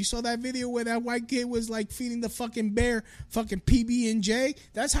Yellowstone. You saw that video where that white kid was like feeding the fucking bear fucking PB&J?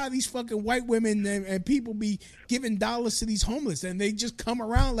 That's how these fucking white women and people be giving dollars to these homeless, and they just come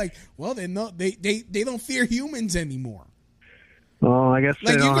around like, well, they don't fear humans anymore. Well, I guess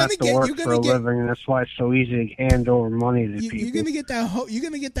they don't have to work for a living. That's why it's so easy to hand over money to people. You're gonna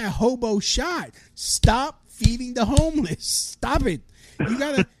get that hobo shot. Stop feeding the homeless. Stop it. You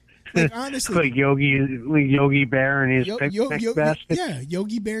gotta, like, honestly, like Yogi Bear and his picnic basket. Yeah,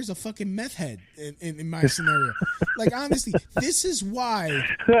 Yogi Bear's a fucking meth head in my scenario. Like, honestly, this is why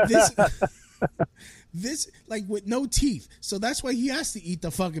this like with no teeth, so that's why he has to eat the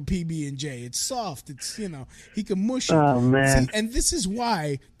fucking PB&J. It's soft. It's, you know, he can mush it. Oh man! See, and this is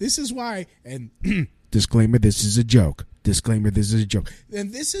why. And disclaimer: this is a joke. Disclaimer: this is a joke.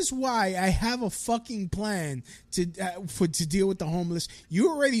 And this is why I have a fucking plan to deal with the homeless. You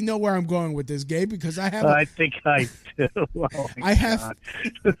already know where I'm going with this, Gabe, because I have. I think I do. Oh, I have.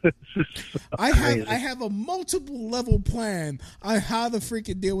 I have a multiple level plan on how to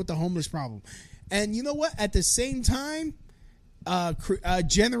freaking deal with the homeless problem. And you know what? At the same time,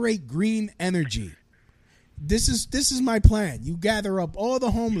 generate green energy. This is my plan. You gather up all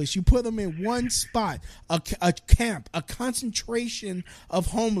the homeless. You put them in one spot, a camp, a concentration of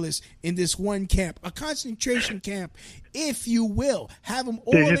homeless in this one camp, a concentration camp, if you will. Have them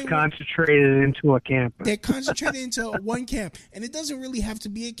all. They're just concentrated into a camp. They're concentrated into one camp, and it doesn't really have to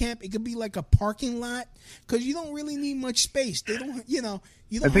be a camp. It could be like a parking lot, because you don't really need much space. They don't, you know.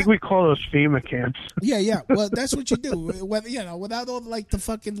 I think we call those FEMA camps. Yeah. Well, that's what you do. Without all like the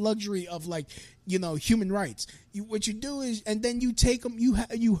fucking luxury of like, you know, human rights. What you do is, and then you take them,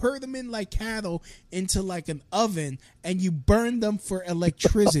 you herd them in like cattle into like an oven, and you burn them for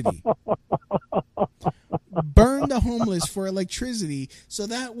electricity. Burn the homeless for electricity, so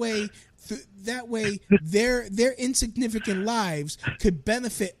that way their insignificant lives could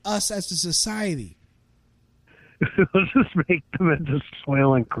benefit us as a society. Let's just make them into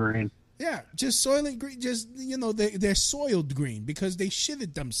Soylent Green. Yeah, just Soylent Green. Just, you know, they're soiled green because they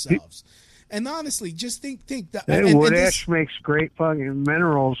shitted themselves. And honestly, just think that. Wood ash makes great fucking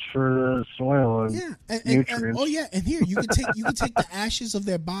minerals for the soil and nutrients. And here you can take the ashes of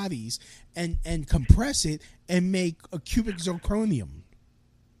their bodies and compress it and make a cubic zirconium.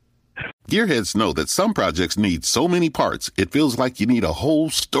 Gearheads know that some projects need so many parts, it feels like you need a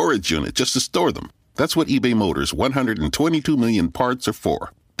whole storage unit just to store them. That's what eBay Motors' 122 million parts are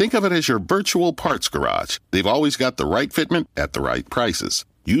for. Think of it as your virtual parts garage. They've always got the right fitment at the right prices.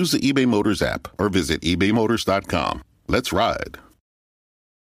 Use the eBay Motors app or visit ebaymotors.com. Let's ride.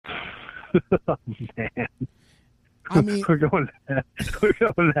 Oh, man. I mean, we're going to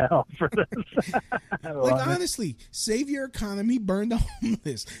hell for this. Like, honestly, save your economy, burn the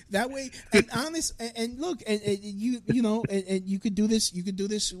homeless. That way, and and look, and you know, and you could do this. You could do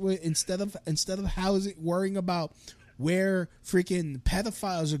this with, instead of worrying about where freaking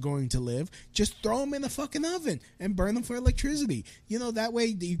pedophiles are going to live, just throw them in a fucking oven and burn them for electricity. You know, that way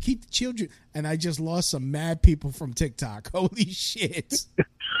you keep the children. And I just lost some mad people from TikTok. Holy shit.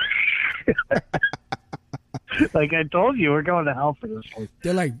 Like I told you, we're going to hell for this one.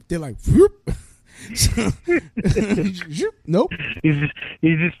 They're like, whoop. Nope. You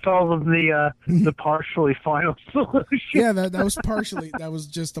just told them the partially final solution. Yeah, that was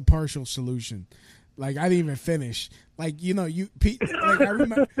just a partial solution. Like, I didn't even finish. Like, you know, I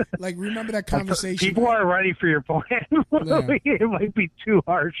remember that conversation. People are ready for your plan. Yeah. It might be too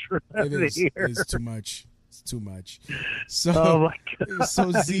harsh for them to hear. It's too much. It's too much. So, oh my God.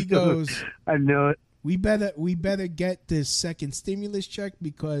 So Z goes, I knew it. We better get this second stimulus check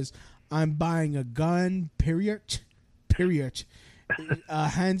because I'm buying a gun. Period.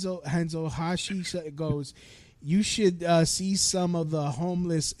 Hanzo Hashi goes, you should see some of the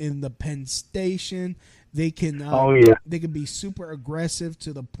homeless in the Penn Station. They can they can be super aggressive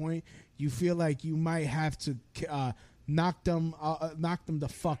to the point you feel like you might have to knock them the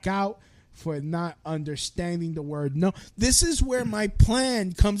fuck out for not understanding the word no. This is where my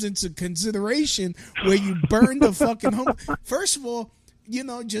plan comes into consideration, where you burn the fucking home. First of all, you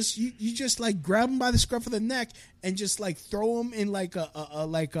know, just you just like grab them by the scruff of the neck and just like throw them in like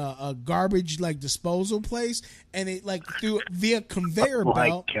a garbage like disposal place, and it like via conveyor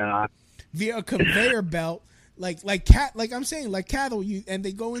belt. God. Via a conveyor belt, like I'm saying, like cattle, and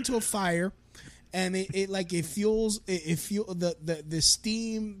they go into a fire, and it fuels the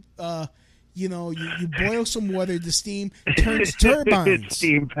steam. You know, you boil some water, the steam turns turbines.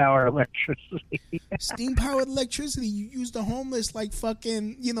 Steam powered electricity. Steam powered electricity. You use the homeless like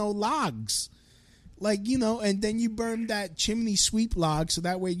fucking, you know, logs. Like, you know, and then you burn that chimney sweep log so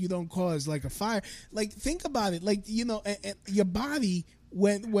that way you don't cause like a fire. Like, think about it. Like, you know, and your body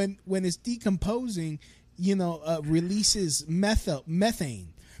when it's decomposing, you know, releases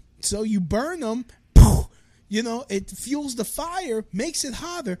methane. So you burn them, you know, it fuels the fire, makes it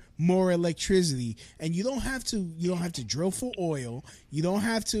hotter, more electricity, and you don't have to drill for oil. You don't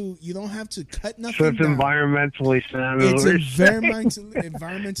have to cut nothing. So it's down. Environmentally sound. It's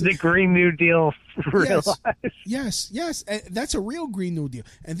environmentally. The Green New Deal. Yes. That's a real Green New Deal,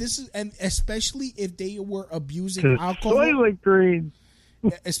 and especially if they were abusing alcohol. Soylent Green.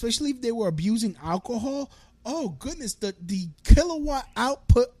 Especially if they were abusing alcohol. Oh goodness, the kilowatt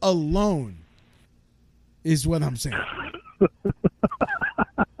output alone is what I'm saying.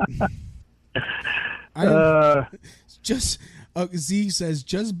 Z says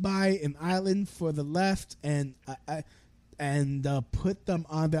just buy an island for the left and put them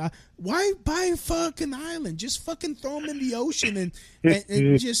on the. Why buy a fucking island? Just fucking throw them in the ocean and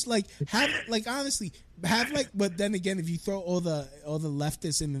just like have like honestly have like. But then again, if you throw all the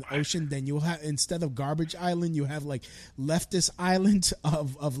leftists in the ocean, then you'll have, instead of garbage island, you have like leftist island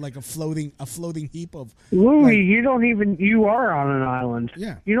of like a floating heap of. Louis, you are on an island.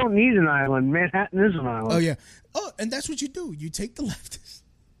 Yeah, you don't need an island. Manhattan is an island. Oh yeah. Oh, and that's what you do. You take the leftists.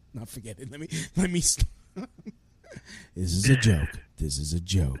 Not forget it. Let me. This is a joke. This is a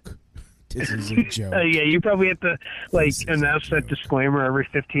joke. Yeah, you probably have to announce that disclaimer every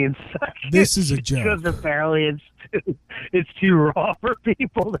 15 seconds. This is a joke. Because apparently it's too raw for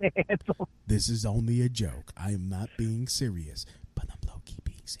people to handle. This is only a joke. I am not being serious, but I'm low-key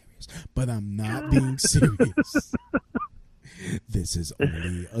being serious. But I'm not being serious. This is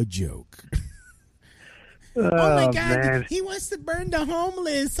only a joke. Oh my God! Man. He wants to burn the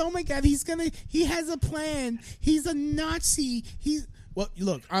homeless. Oh my God! He has a plan. He's a Nazi. Well,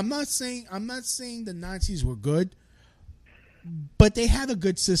 look. I'm not saying the Nazis were good, but they had a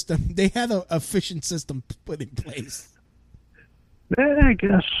good system. They had an efficient system put in place. I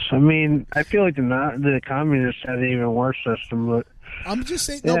guess. I mean, I feel like the communists had an even worse system. But I'm just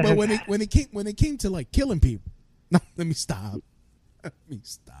saying. No, but when it came to like killing people, no. Let me stop.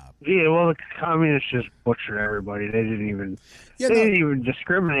 Yeah, well, the communists just butchered everybody. They didn't even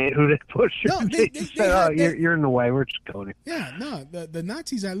discriminate who they butchered. No, they just said, "Oh, you're in the way. We're just killing you." Yeah, no, the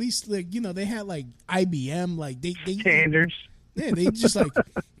Nazis at least like they had like IBM, like they standards. Yeah, they just like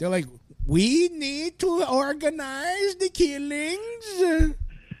they're like, we need to organize the killings.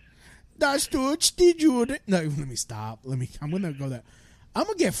 That's too Jude. No, let me stop. I'm gonna go there. I'm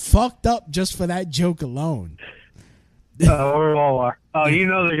gonna get fucked up just for that joke alone. Oh, we all are. Oh, you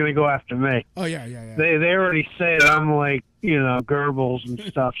know they're gonna go after me. Oh yeah. They already said I'm like Goebbels and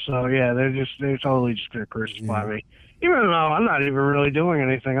stuff. So yeah, they're totally just gonna crucify me. Even though I'm not even really doing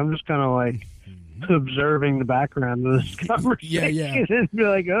anything. I'm just kind of like observing the background of this conversation. Yeah. And be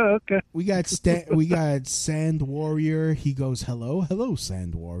like, oh, okay. We got Sand Warrior. He goes, hello,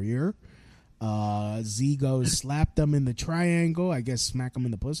 Sand Warrior. Z goes, slap them in the triangle. I guess smack them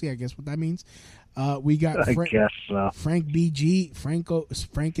in the pussy. I guess what that means. We got I guess so. Frank BG.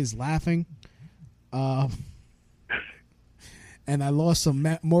 Frank is laughing. And I lost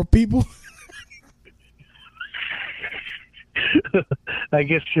some more people. I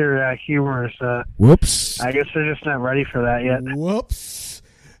guess your humor is. Whoops. I guess they're just not ready for that yet. Whoops.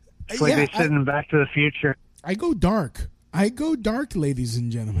 It's like they said in Back to the Future. I go dark, ladies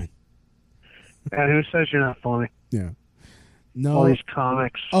and gentlemen. And who says you're not funny? Yeah. No. All these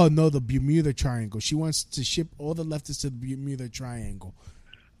comics. Oh, no, the Bermuda Triangle. She wants to ship all the leftists to the Bermuda Triangle.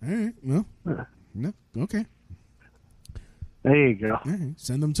 All right. Well, no. Okay. There you go. All right.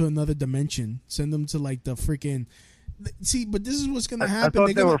 Send them to another dimension. Send them to like the freaking. See, but this is what's going to happen. I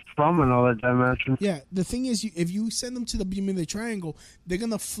thought they were from another dimension. Yeah, the thing is, if you send them to the Bermuda Triangle, they're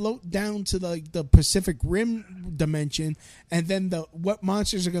going to float down to the Pacific Rim dimension, and then what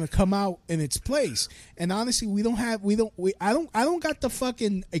monsters are going to come out in its place. And honestly, I don't got the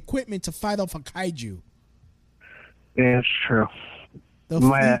fucking equipment to fight off a kaiju. Yeah, it's true. We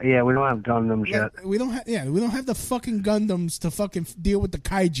don't have Gundams yet. We don't have the fucking Gundams to fucking deal with the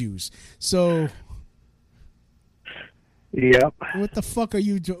kaijus. So. Yep. What the fuck are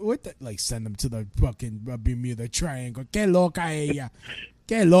you doing? What the, like, send them to the fucking Bermuda Triangle. Que loca ella.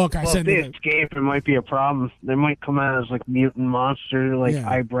 Que loca. Well, if they escape, it might be a problem. They might come out as like mutant monsters, like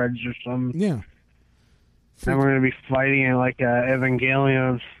hybrids or something. Yeah. And we're going to be fighting in like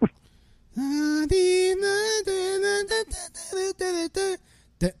Evangelion.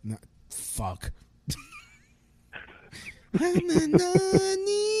 No, fuck.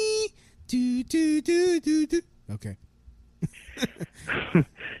 Okay.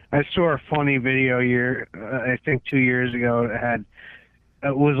 I saw a funny video I think 2 years ago.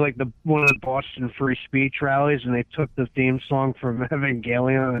 It was like one of the Boston free speech rallies, and they took the theme song from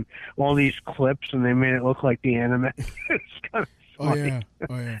Evangelion and all these clips, and they made it look like the anime. It's kind of funny.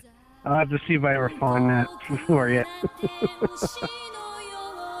 Oh yeah. I'll have to see if I ever find that for you.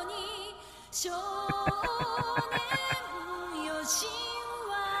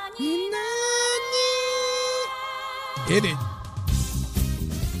 Hit it.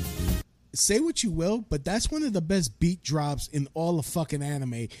 Say what you will, but that's one of the best beat drops in all of fucking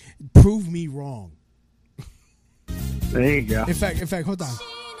anime. Prove me wrong. There you go. In fact, hold on.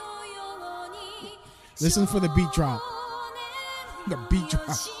 Listen for the beat drop. The beat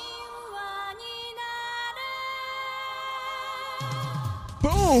drop.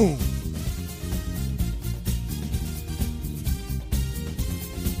 Boom!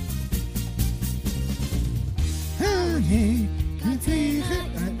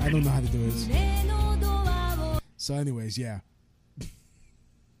 I don't know how to do this. So anyways, yeah.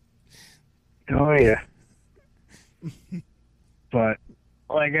 Oh, yeah. But,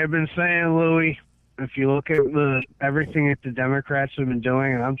 like I've been saying, Louis, if you look at everything that the Democrats have been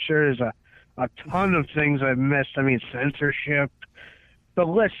doing, and I'm sure there's a ton of things I've missed. I mean, censorship. The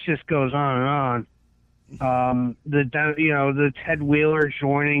list just goes on and on. The Ted Wheeler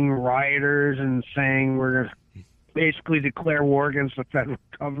joining rioters and saying we're going to basically declare war against the federal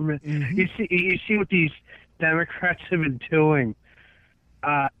government. Mm-hmm. You see what these Democrats have been doing.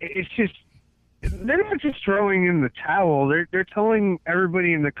 It's just, they're not just throwing in the towel. They're telling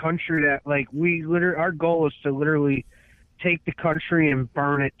everybody in the country that, like, our goal is to literally take the country and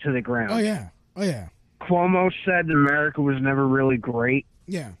burn it to the ground. Oh yeah. Cuomo said America was never really great.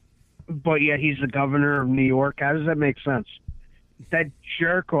 Yeah. But yet he's the governor of New York. How does that make sense? That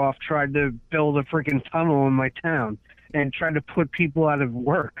jerk-off tried to build a freaking tunnel in my town and tried to put people out of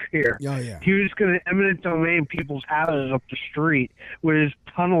work here. Oh, yeah. He was going to eminent domain people's houses up the street with his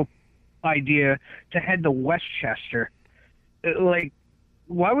tunnel idea to head to Westchester. Like,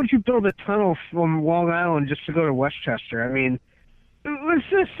 why would you build a tunnel from Long Island just to go to Westchester? I mean, let's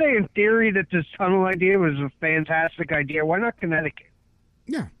just say in theory that this tunnel idea was a fantastic idea. Why not Connecticut?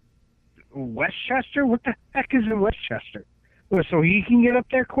 Yeah. Westchester? What the heck is in Westchester? So he can get up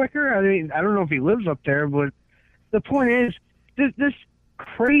there quicker? I mean, I don't know if he lives up there, but the point is,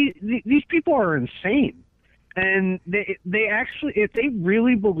 these people are insane. And they actually, if they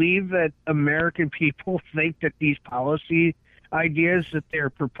really believe that American people think that these policy ideas that they're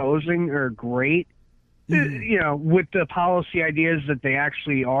proposing are great, with the policy ideas that they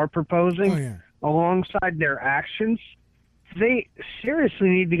actually are proposing alongside their actions, they seriously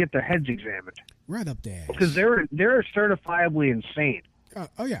need to get their heads examined. Right up there. Because they're certifiably insane.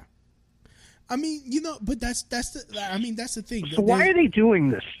 Oh yeah. I mean, but that's the thing. So why are they doing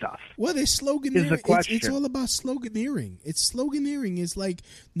this stuff? Well, they're sloganeering. It's all about sloganeering. It's sloganeering. It's like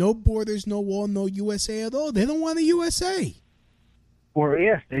no borders, no wall, no USA at all. They don't want a USA. Or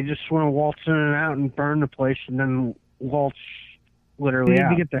they just want to waltz in and out and burn the place and then waltz literally out. They need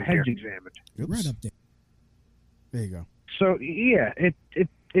to get their heads examined. Oops. Right up there. There you go. So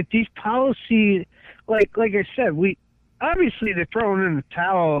if these policy, like I said, obviously they're throwing in the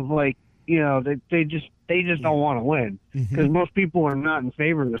towel of they just don't want to win because most people are not in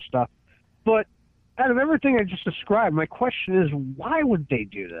favor of this stuff. But out of everything I just described, my question is, why would they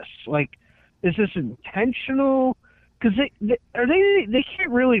do this? Like, is this intentional? Because they can't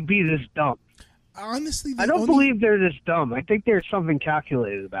really be this dumb. Honestly, I don't believe they're this dumb. I think there's something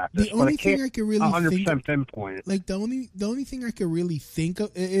calculated about this. The only thing I could really 100% pinpoint it. Like the only thing I could really think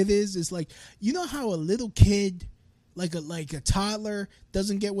of it is like, you know how a little kid, like a toddler,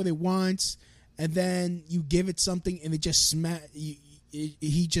 doesn't get what it wants, and then you give it something and it just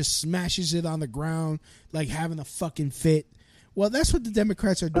he just smashes it on the ground like having a fucking fit. Well, that's what the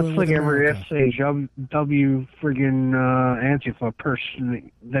Democrats are doing. That's like every SHW friggin' Antifa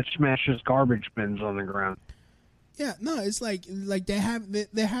person that smashes garbage bins on the ground. Yeah, no, it's like they're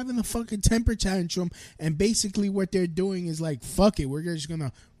having a fucking temper tantrum, and basically what they're doing is like, fuck it, we're just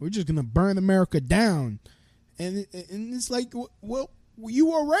gonna burn America down, and it's like, well,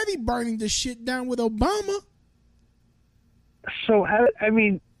 you already burning the shit down with Obama. So I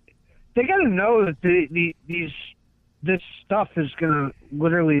mean, they got to know that this stuff is going to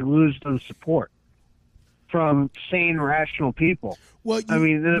literally lose them support from sane, rational people. Well, I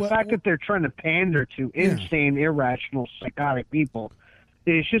mean, the fact that they're trying to pander to insane, irrational, psychotic people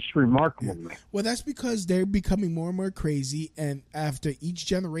is just remarkable to me. Well, that's because they're becoming more and more crazy, and after each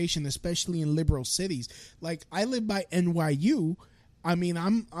generation, especially in liberal cities, like I live by NYU. I mean,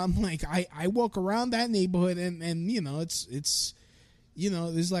 I'm like I walk around that neighborhood, and you know, it's you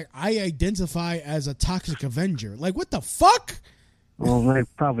know, there's like I identify as a toxic Avenger. Like, what the fuck? Well, they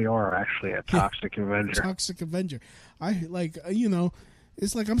probably are actually a toxic Avenger. Toxic Avenger. I like, you know,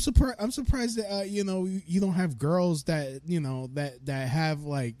 it's like I'm surprised that you know, you don't have girls that, you know, that have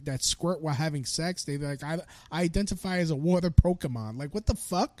like that squirt while having sex. They like I identify as a water Pokemon. Like, what the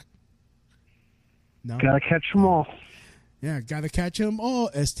fuck? No, gotta catch them all. Yeah, gotta catch them all.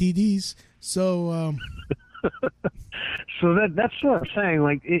 STDs. So, so that's what I'm saying.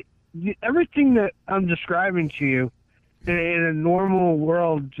 Like everything that I'm describing to you in a normal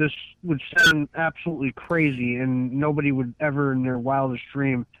world just would sound absolutely crazy, and nobody would ever in their wildest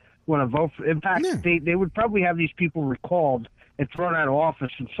dream want to vote for. In fact, they would probably have these people recalled and thrown out of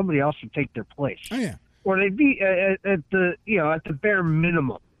office, and somebody else would take their place. Oh yeah, or they'd be at the bare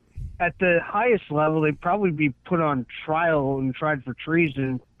minimum. At the highest level, they'd probably be put on trial and tried for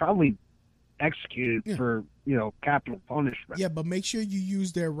treason, probably executed for, you know, capital punishment. Yeah, but make sure you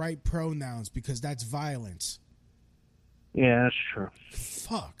use their right pronouns, because that's violence. Yeah, that's true.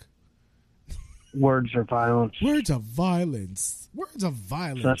 Fuck. Words are violence. Words are violence. Words are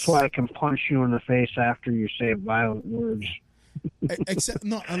violence. So that's why I can punch you in the face after you say violent words. Except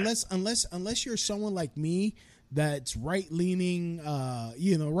no, unless you're someone like me that's right leaning,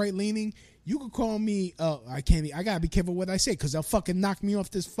 right leaning. You could call me. I gotta be careful what I say, because they'll fucking knock me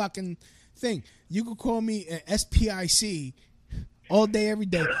off this fucking thing. You could call me SPIC all day, every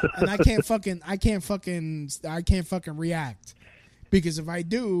day, and I can't fucking react, because if I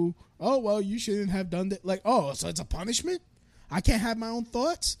do, oh well, you shouldn't have done that. Like, oh, so it's a punishment? I can't have my own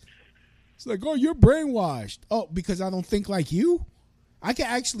thoughts? It's like, oh, you're brainwashed. Oh, because I don't think like you? I can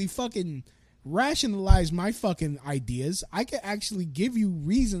actually fucking rationalize my fucking ideas. I can actually give you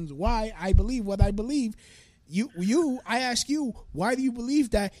reasons why I believe what I believe. I ask you, why do you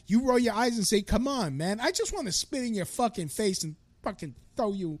believe that? You roll your eyes and say, come on, man. I just want to spit in your fucking face and fucking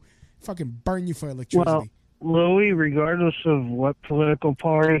burn you for electricity. Well, Louis, regardless of what political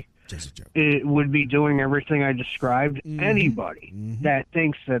party it would be doing everything I described, anybody that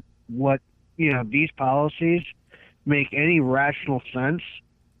thinks that these policies make any rational sense,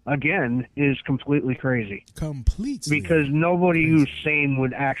 again, is completely crazy. Completely. Because nobody who's sane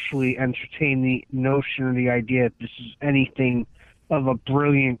would actually entertain the notion or the idea that this is anything of a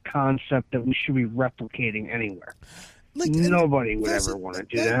brilliant concept that we should be replicating anywhere. Like, nobody would ever want to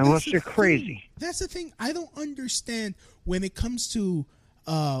do that unless they're crazy. That's the thing. I don't understand when it comes to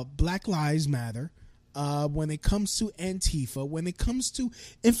Black Lives Matter, when it comes to Antifa, when it comes to,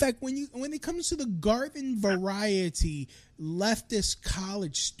 in fact, when it comes to the garden variety leftist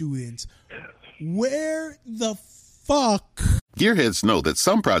college students, where the fuck? Gearheads know that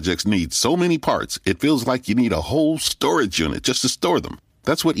some projects need so many parts, it feels like you need a whole storage unit just to store them.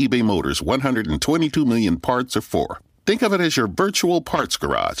 That's what eBay Motors' 122 million parts are for. Think of it as your virtual parts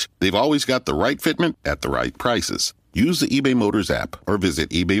garage. They've always got the right fitment at the right prices. Use the eBay Motors app or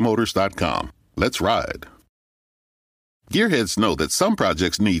visit ebaymotors.com. Let's ride. Gearheads know that some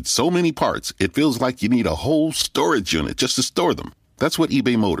projects need so many parts, it feels like you need a whole storage unit just to store them. That's what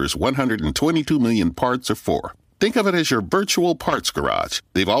eBay Motors' 122 million parts are for. Think of it as your virtual parts garage.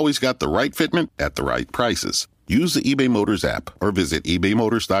 They've always got the right fitment at the right prices. Use the eBay Motors app or visit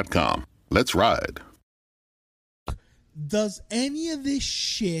ebaymotors.com. Let's ride. Does any of this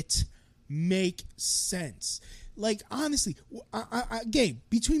shit make sense? Like, honestly, Gabe,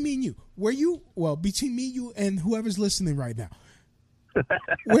 between me and you, between me, you, and whoever's listening right now,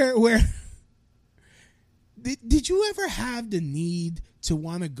 where did you ever have the need to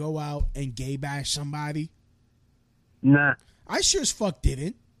want to go out and gay bash somebody? Nah. I sure as fuck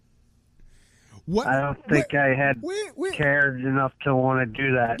didn't. I don't think I had cared enough to want to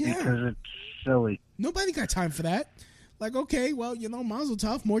do that because it's silly. Nobody got time for that. Like, okay, well, Mazel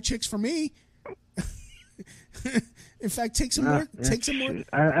tov, more chicks for me. In fact, take some more.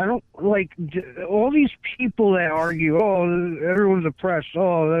 I don't like all these people that argue. Oh, everyone's oppressed.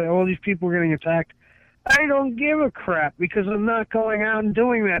 Oh, all these people are getting attacked. I don't give a crap because I'm not going out and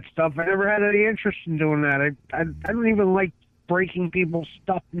doing that stuff. I never had any interest in doing that. I don't even like breaking people's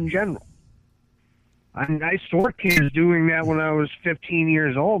stuff in general. I saw kids doing that when I was 15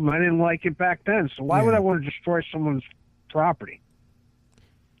 years old, and I didn't like it back then. So why would I want to destroy someone's property.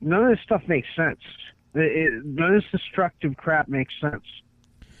 None of this stuff makes sense. None of this destructive crap makes sense.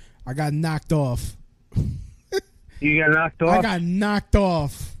 I got knocked off. You got knocked off? I got knocked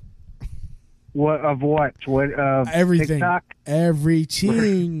off. What of what? What everything? TikTok?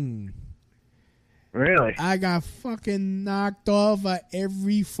 Everything. Really? I got fucking knocked off of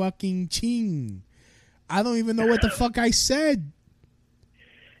every fucking ching. I don't even know what the fuck I said.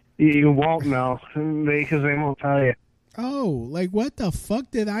 You won't know because they won't tell you. Oh, like what the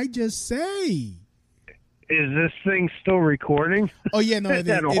fuck did I just say? Is this thing still recording? Oh yeah, no, it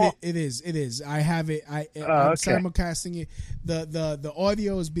is. It is. I have it. I'm simulcasting it. The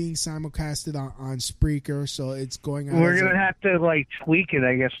audio is being simulcasted on Spreaker, so it's going on. We're gonna have to like tweak it,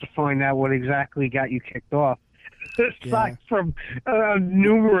 I guess, to find out what exactly got you kicked off. Aside from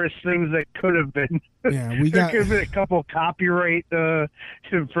numerous things that could have been. Yeah, there could have been a couple copyright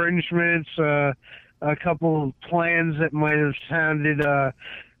infringements, a couple of plans that might have sounded.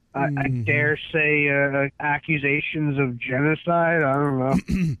 I dare say accusations of genocide. I don't know.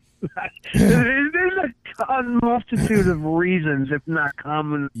 There's a multitude of reasons, if not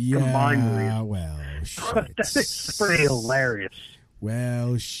combined reasons. Well, shit. That is pretty hilarious.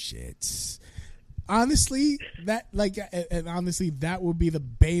 Well, shit. Honestly, that would be the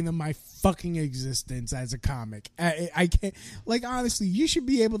bane of my fucking existence as a comic. I can't, like, honestly, you should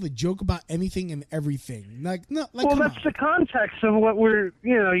be able to joke about anything and everything. Like, no, like, well, that's the context of what when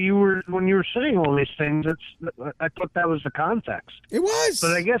you were saying all these things. I thought that was the context. It was,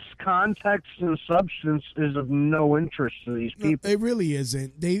 but I guess context and substance is of no interest to these people. No, it really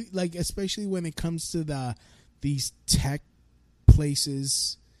isn't. They like, especially when it comes to these tech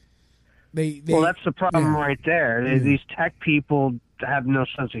places. Well, that's the problem right there. These tech people have no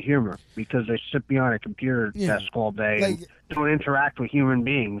sense of humor because they sit behind a computer desk all day and don't interact with human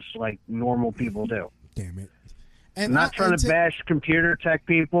beings like normal people do. Damn it. I'm not trying to bash computer tech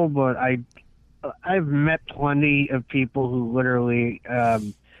people, but I've met plenty of people who literally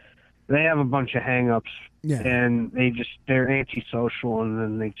they have a bunch of hang-ups and they're antisocial and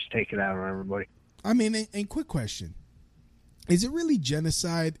then they just take it out on everybody. I mean, and quick question. Is it really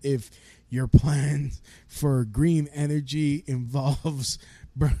genocide if your plan for green energy involves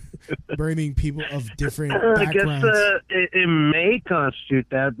burning people of different backgrounds? I guess it may constitute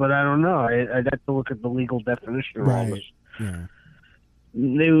that, but I don't know. I'd have to look at the legal definition of all this. Yeah.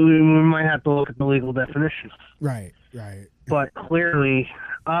 We might have to look at the legal definition. Right. But clearly,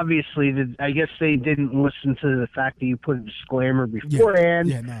 obviously, I guess they didn't listen to the fact that you put a disclaimer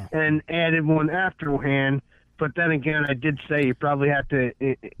beforehand and added one afterhand. But then again, I did say you probably have to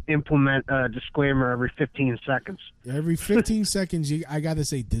implement a disclaimer every 15 seconds. Every 15 seconds, I got to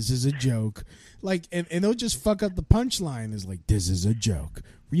say, this is a joke. Like, and they'll just fuck up the punchline. Is like, this is a joke.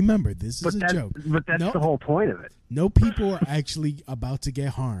 Remember, this is a joke. But that's the whole point of it. No people are actually about to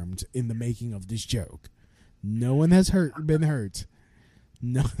get harmed in the making of this joke. No one has been hurt.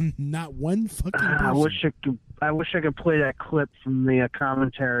 No, not one fucking person. I wish I could play that clip from the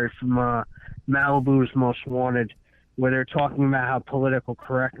commentary from Malibu's Most Wanted, where they're talking about how political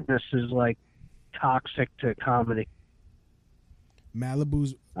correctness is like toxic to comedy.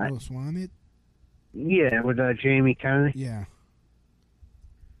 Malibu's Most Wanted? Yeah, with Jamie Kennedy. Yeah.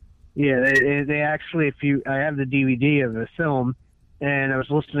 Yeah, they actually, I have the DVD of the film, and I was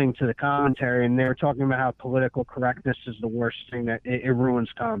listening to the commentary, and they were talking about how political correctness is the worst thing, that it ruins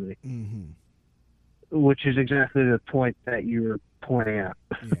comedy. Mm-hmm. Which is exactly the point that you were pointing out.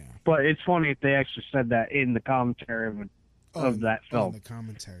 Yeah. But it's funny if they actually said that in the commentary of that film. In the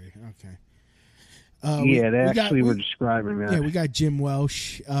commentary, okay. They were describing that. Yeah, we got Jim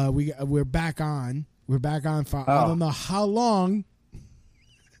Welsh. We're back on. We're back on for I don't know how long.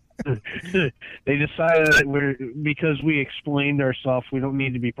 They decided that because we explained ourselves, we don't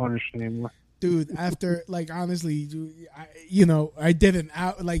need to be punished anymore. Dude, after, like, honestly, I did an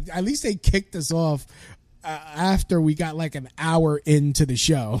hour, like, at least they kicked us off after we got like an hour into the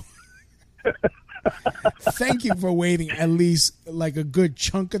show. Thank you for waiting. At least like a good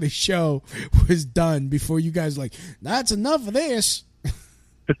chunk of the show was done before you guys like, that's enough of this.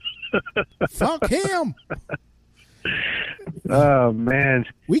 Fuck him. Oh man,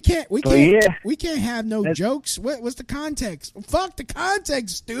 we can't have no jokes. What's the context? Fuck the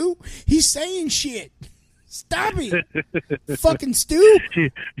context, Stu. He's saying shit. Stop it, fucking Stu.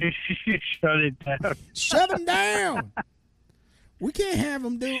 Shut it down. Shut him down. We can't have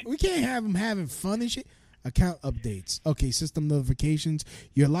him having fun and shit. Account updates. Okay, system notifications.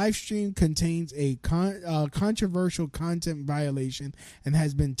 Your live stream contains a controversial content violation and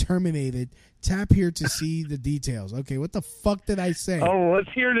has been terminated. Tap here to see the details. Okay, what the fuck did I say? Oh,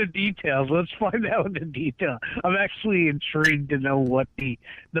 let's hear the details. Let's find out the detail. I'm actually intrigued to know what the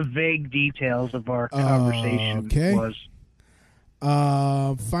vague details of our conversation was.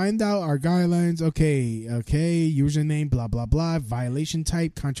 Find out our guidelines. Okay. Username, blah, blah, blah. Violation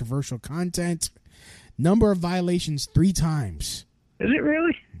type, controversial content. Number of violations 3 times. Is it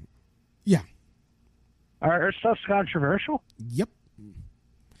really? Yeah. Our stuff's controversial? Yep.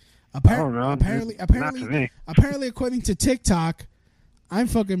 I don't know. Apparently, according to TikTok, I'm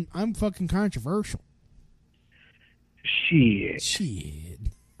fucking controversial. Shit.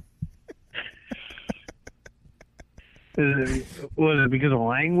 Was it because of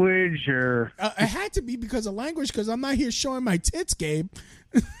language or? It had to be because of language. Because I'm not here showing my tits, Gabe.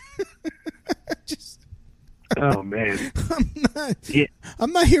 Oh man,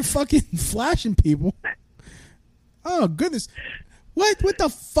 I'm not here fucking flashing people. Oh goodness, what the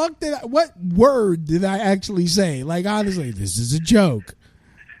fuck what word did I actually say? Like honestly, this is a joke.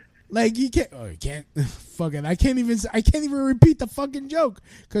 Like you can't fuck it. I can't even repeat the fucking joke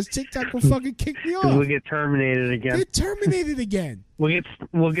because TikTok will fucking kick me off. We'll get terminated again. We'll get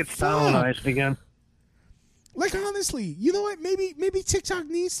Stalinized again. Like honestly, you know what? Maybe TikTok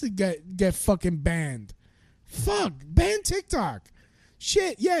needs to get fucking banned. Fuck, ban TikTok.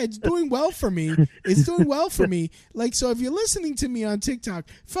 Shit, yeah, it's doing well for me. Like, so if you're listening to me on TikTok,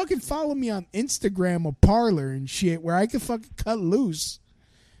 fucking follow me on Instagram or Parler and shit where I can fucking cut loose.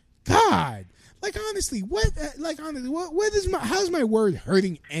 God, like honestly, how's my word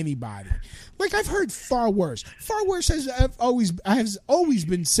hurting anybody? Like I've heard far worse. Far worse has always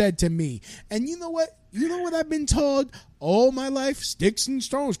been said to me. And you know what? You know what I've been told all my life? Sticks and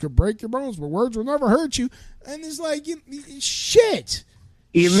stones could break your bones, but words will never hurt you. And it's like, shit.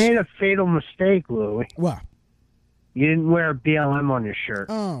 You made a fatal mistake, Louie. What? You didn't wear a BLM on your shirt.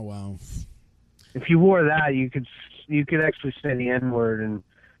 Oh well. If you wore that, you could actually say the N-word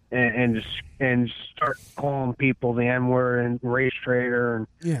and start calling people the N-word and race traitor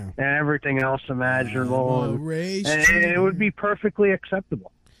and everything else imaginable. And it would be perfectly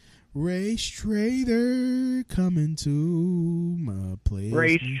acceptable. Race traitor coming to my place.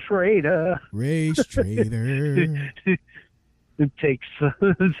 Race traitor. It takes some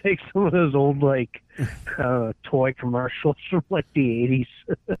of those old toy commercials from like the 80s.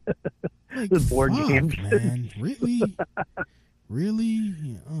 Like, the board games. Man, really?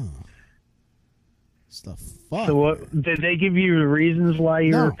 It's the fuck. So what did they give you reasons why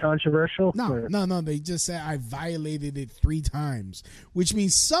you're controversial? No. They just said I violated it 3 times, which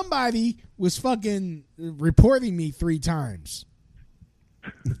means somebody was fucking reporting me 3 times.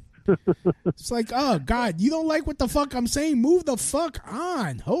 It's like, oh God, you don't like what the fuck I'm saying? Move the fuck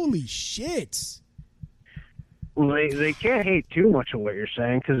on. Holy shit. Well, they can't hate too much of what you're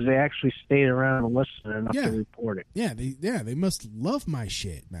saying because they actually stayed around and listened enough to report it. Yeah, they must love my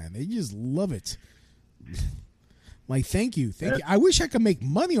shit, man. They just love it. Like, thank you. I wish I could make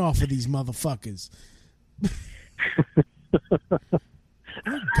money off of these motherfuckers.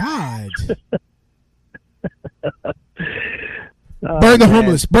 Oh God. Burn the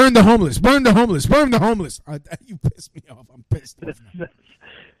homeless. Burn the homeless. Burn the homeless. Burn the homeless. You pissed me off. I'm pissed off now.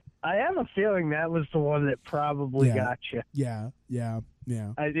 I have a feeling that was the one that probably got you. Yeah.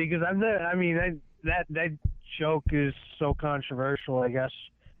 Because that joke is so controversial, I guess,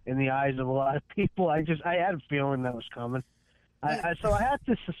 in the eyes of a lot of people. I had a feeling that was coming. So I have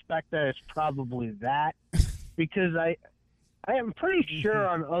to suspect that it's probably that because I am pretty sure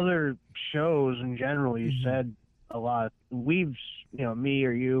on other shows in general you said a lot. We've, me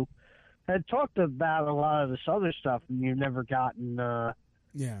or you had talked about a lot of this other stuff and you've never gotten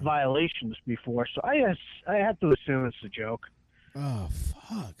violations before. So I have to assume it's a joke. Oh,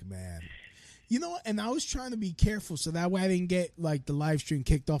 fuck, man. You know what? And I was trying to be careful so that way I didn't get like the live stream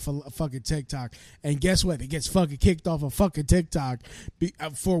kicked off a fucking TikTok. And guess what? It gets fucking kicked off a fucking TikTok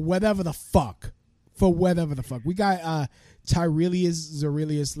for whatever the fuck. We got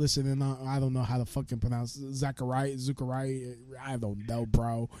Zarelius listening. I don't know how to fucking pronounce Zachariah. I don't know,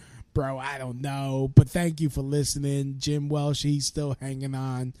 bro. I don't know. But thank you for listening. Jim Welsh, he's still hanging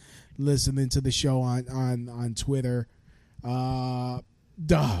on, listening to the show on Twitter. Fuck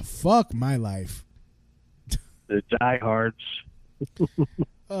my life. The diehards.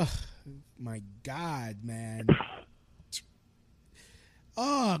 My God, man.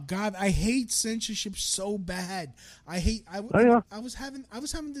 Oh God, I hate censorship so bad. I was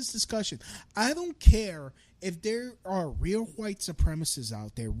having this discussion. I don't care if there are real white supremacists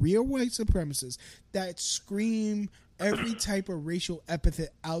out there, real white supremacists that scream every type of racial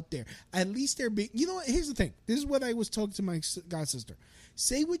epithet out there, at least they're being, you know what, here's the thing. This is what I was talking to my god sister.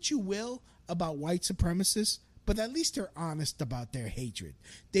 Say what you will about white supremacists, but at least they're honest about their hatred.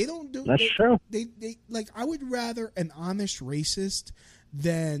 They don't do That's true. They like, I would rather an honest racist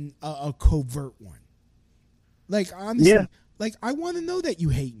than a covert one. Like, honestly, like, I want to know that you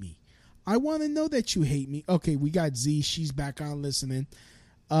hate me. I want to know that you hate me. Okay, we got Z. She's back on listening.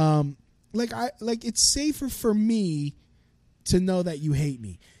 Like, it's safer for me to know that you hate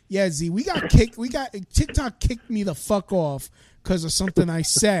me. Yeah, Z, we got kicked. TikTok kicked me the fuck off because of something I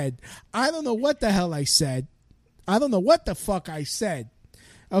said. I don't know what the hell I said. I don't know what the fuck I said.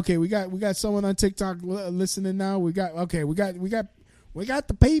 Okay, we got someone on TikTok listening now. We got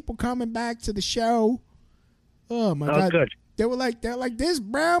the people coming back to the show. Oh my god. Good. They're like this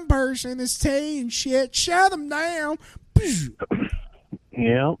brown person is saying shit. Shut them down.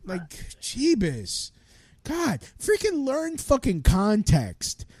 Yeah. Like, jeebus. God, freaking learn fucking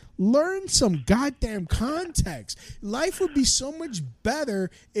context. Learn some goddamn context. Life would be so much better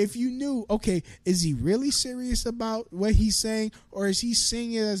if you knew, okay, is he really serious about what he's saying, or is he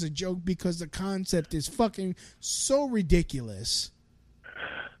saying it as a joke because the concept is fucking so ridiculous?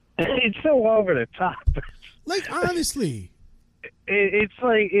 It's so over the top. Like, honestly. It's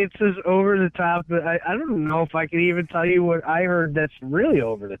like, it's as over the top. I don't know if I can even tell you what I heard that's really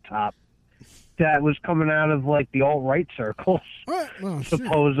over the top. That was coming out of, like, the alt-right circles,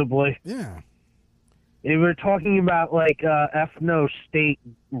 supposedly. Shit. Yeah. They were talking about, like, ethno state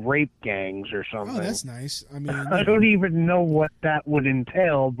rape gangs or something. Oh, that's nice. I mean, I don't even know what that would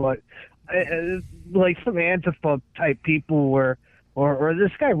entail, but, like, some Antifa type people were, or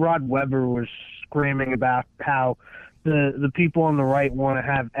this guy Rod Weber was screaming about how the people on the right want to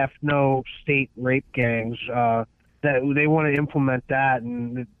have ethno state rape gangs, that they want to implement that,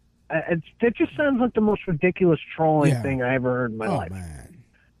 and it just sounds like the most ridiculous trolling thing I ever heard in my life. Man.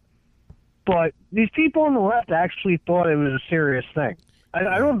 But these people on the left actually thought it was a serious thing.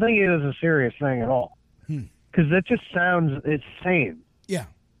 I don't think it is a serious thing at all. Because that just sounds insane. Yeah.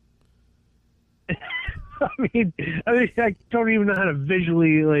 I mean, I don't even know how to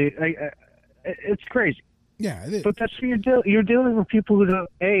visually, like, it's crazy. Yeah, it is. But that's what you're dealing with people who don't,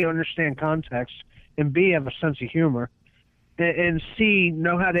 A, understand context, and B, have a sense of humor, and C,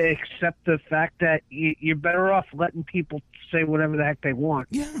 know how to accept the fact that you're better off letting people say whatever the heck they want.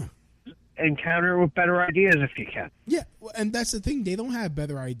 Yeah. And counter it with better ideas if you can. Yeah, and that's the thing. They don't have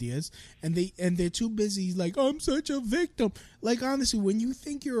better ideas, and they're too busy. Like, I'm such a victim. Like, honestly, when you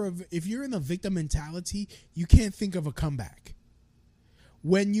think if you're in a victim mentality, you can't think of a comeback.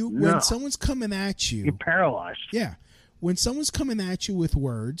 When someone's coming at you, you're paralyzed. Yeah, when someone's coming at you with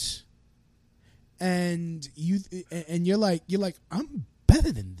words, and you're like, I'm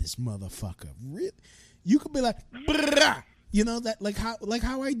better than this motherfucker. Really? You could be like, brah. You know, that like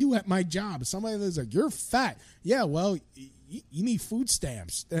how I do at my job. Somebody that's like, you're fat. Yeah, well, you need food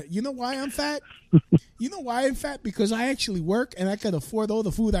stamps. You know why I'm fat? You know why I'm fat? Because I actually work and I can afford all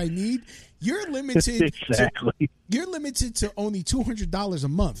the food I need. You're limited. Exactly. You're limited to only $200 a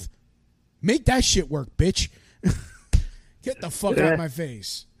month. Make that shit work, bitch. Get the fuck out of my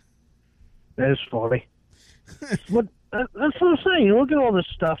face. That is funny. But that's what I'm saying. You look at all this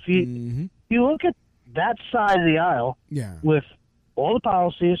stuff. You look at that side of the aisle, with all the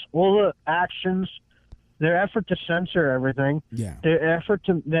policies, all the actions, their effort to censor everything, their effort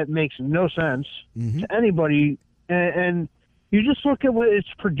that makes no sense to anybody, and you just look at what it's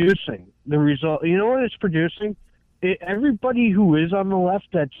producing. The result, you know what it's producing? Everybody who is on the left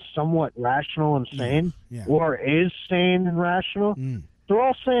that's somewhat rational and sane, or is sane and rational, they're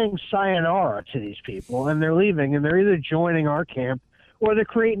all saying sayonara to these people, and they're leaving, and they're either joining our camp or they're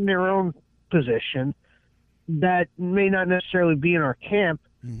creating their own position that may not necessarily be in our camp,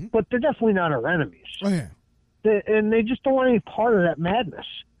 but they're definitely not our enemies. Oh, yeah. And they just don't want any part of that madness.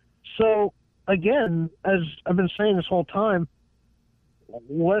 So, again, as I've been saying this whole time,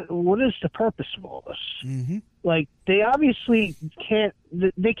 what is the purpose of all this? Like, they obviously can't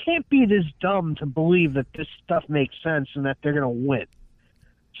be this dumb to believe that this stuff makes sense and that they're going to win.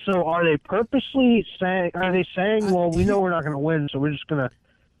 So are they purposely saying, well, we know we're not going to win, so we're just going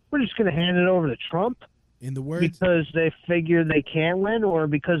to hand it over to Trump? In the words, because they figure they can't win, or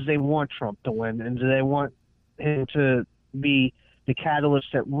because they want Trump to win, and do they want him to be the catalyst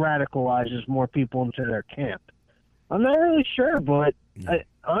that radicalizes more people into their camp? I'm not really sure, but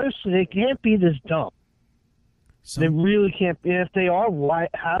honestly, they can't be this dumb. They really can't be. If they are, why?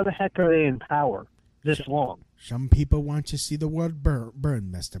 How the heck are they in power this long? Some people want to see the world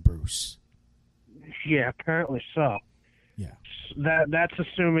burn, Mr. Bruce. Yeah, apparently so. Yeah. That's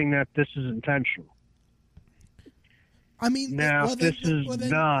assuming that this is intentional. I mean, now if this is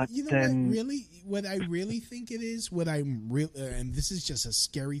not, you know then what I really think it is. What I'm real, and this is just a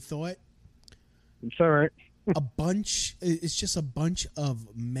scary thought. It's all right. It's just a bunch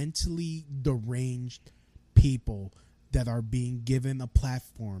of mentally deranged people that are being given a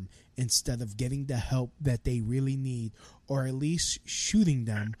platform instead of getting the help that they really need, or at least shooting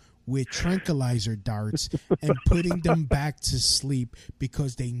them with tranquilizer darts and putting them back to sleep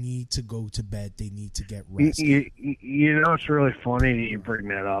because they need to go to bed. They need to get rest. You know, it's really funny that you bring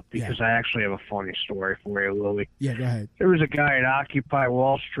that up because I actually have a funny story for you, Louie. Yeah, go ahead. There was a guy at Occupy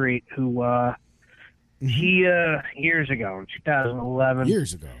Wall Street who, he years ago, in 2011.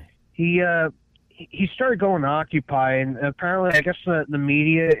 Years ago. He started going to Occupy, and apparently, I guess the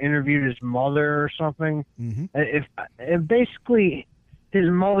media interviewed his mother or something. And basically, his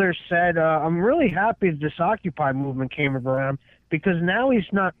mother said, I'm really happy that this Occupy movement came around because now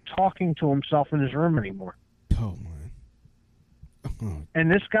he's not talking to himself in his room anymore. Oh, man. Oh. And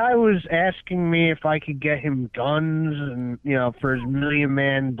this guy was asking me if I could get him guns and, you know, for his Million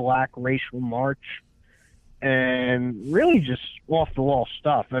Man Black Racial March. And really just off-the-wall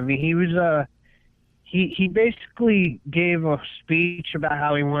stuff. I mean, he was... He basically gave a speech about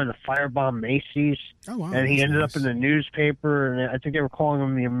how he wanted to firebomb Macy's, and he ended up in the newspaper, and I think they were calling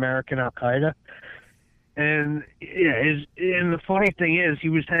him the American Al-Qaeda. And and the funny thing is, he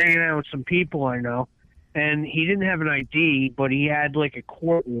was hanging out with some people I know, and he didn't have an ID, but he had like a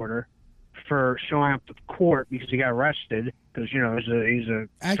court order for showing up to court because he got arrested because, you know, he's a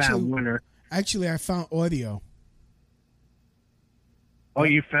found winner. Actually, I found audio. Oh,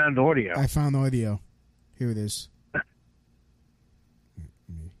 you found audio? I found audio. Here it is.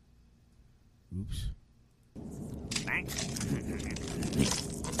 Oops. Thanks.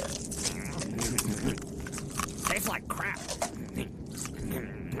 Tastes like crap.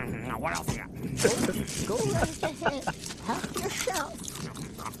 What else you got? Go right ahead. Help yourself.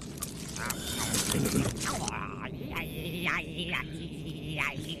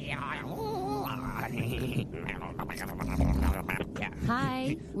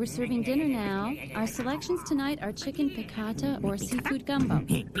 Hi, we're serving dinner now. Our selections tonight are chicken piccata or seafood gumbo.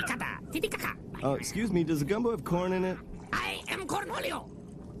 Excuse me, does the gumbo have corn in it? I am Cornholio.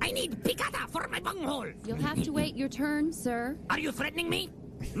 I need piccata for my bunghole. You'll have to wait your turn, sir. Are you threatening me?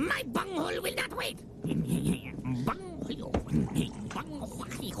 My bunghole will not wait. Bunghole.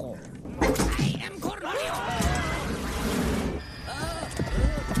 Bunghole. I am Cornholio.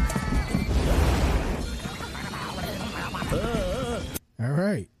 All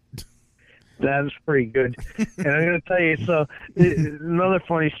right. That was pretty good. And I'm going to tell you, so another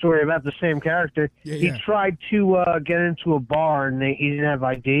funny story about the same character. He tried to get into a bar, and he didn't have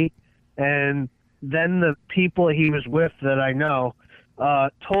ID. And then the people he was with that I know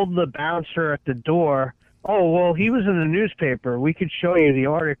told the bouncer at the door, oh, well, he was in the newspaper. We could show you the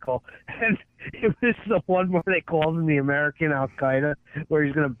article. And it was the one where they called him the American Al-Qaeda, where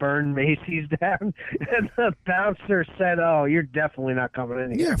he's going to burn Macy's down. And the bouncer said, oh, you're definitely not coming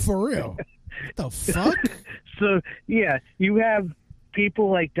in here. Yeah, for real. What the fuck? So, yeah, you have people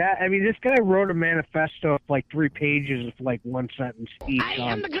like that. I mean, this guy wrote a manifesto of like 3 pages of like 1 sentence each. I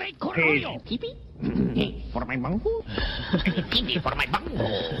am the great Cornholio. Tippy? For my bunghole? I need tippy for my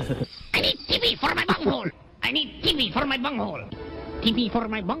bunghole. I need tippy for my bunghole. I need tippy for my bunghole. Tippy for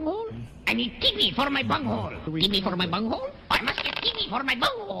my bunghole? I need tippy for my bunghole. Tippy for my bunghole? I must get tippy for my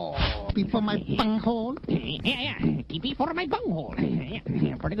bunghole. Tippy for my bunghole? Yeah. Tippy for my bunghole.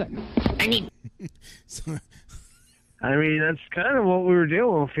 Yeah, pretty good. I need... I mean, that's kind of what we were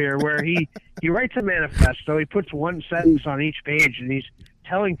dealing with here, where he writes a manifesto, he puts 1 sentence on each page, and he's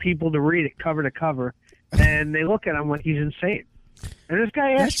telling people to read it cover to cover, and they look at him like he's insane. And this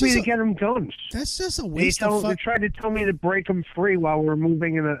guy asked me to get him guns. That's just a waste of They tried to tell me to break him free while we're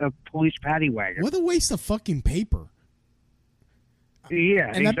moving in a police paddy wagon. What a waste of fucking paper.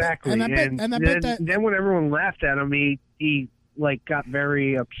 Yeah, exactly. And I bet that... Then when everyone laughed at him, he like got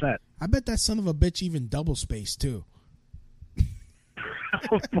very upset. I bet that son of a bitch even double-spaced, too.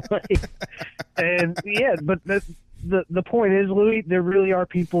 Probably. And, yeah, but the point is, Louis, there really are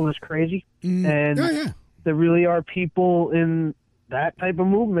people this crazy. And there really are people in that type of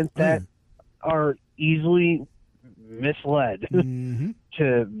movement that are easily misled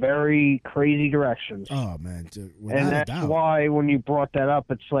to very crazy directions. Oh, man. And that's why when you brought that up,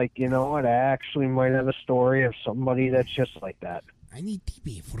 it's like, you know what, I actually might have a story of somebody that's just like that. I need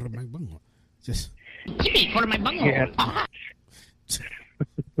TV for my bunghole. Just... TV for my bunghole. Yeah.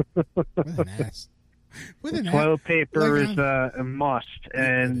 What an ass. Toilet paper is a must,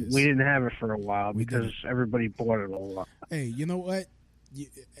 and we didn't have it for a while because everybody bought it a lot. Hey, you know what?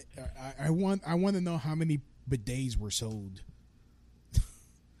 I want to know how many bidets were sold.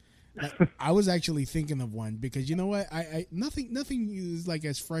 I was actually thinking of one because you know what? Nothing is like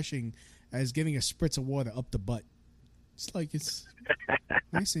as refreshing as getting a spritz of water up the butt. It's like it's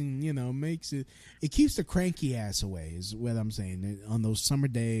nice and makes it keeps the cranky ass away. Is what I'm saying. On those summer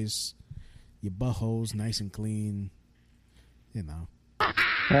days, your butthole's nice and clean.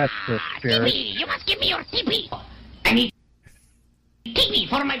 That's the spirit. TV, you must give me your TV. I need TV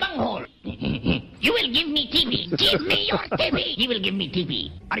for my bunghole. You will give me TV. Give me your TV. He will give me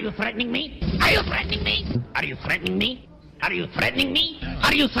TV. Are you threatening me? Are you threatening me? Are you threatening me? Are you threatening me?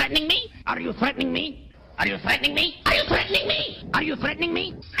 Are you threatening me? Are you threatening me? Are you threatening me? Are you threatening me? Are you threatening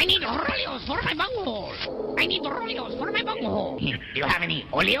me? I need Roleos for my bunghole. I need Roleos for my bunghole. Do you have any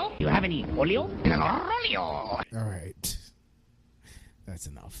oleo? Do you have any oleo? Roleo. All right. That's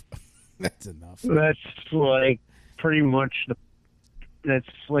enough. That's enough. That's like pretty much that's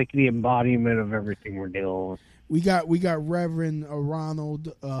like the embodiment of everything we're dealing with. We got Reverend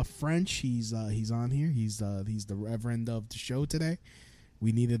Ronald French. He's on here. He's the Reverend of the show today.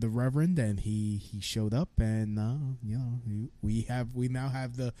 We needed the Reverend, and he showed up, and we now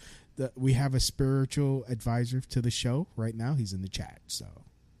have we have a spiritual advisor to the show right now. He's in the chat, so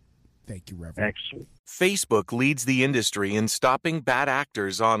thank you, Reverend. Excellent. Facebook leads the industry in stopping bad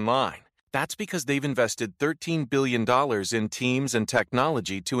actors online. That's because they've invested $13 billion in teams and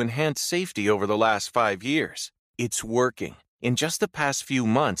technology to enhance safety over the last 5 years. It's working. In just the past few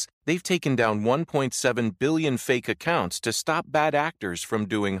months, they've taken down 1.7 billion fake accounts to stop bad actors from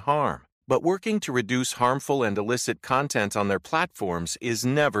doing harm. But working to reduce harmful and illicit content on their platforms is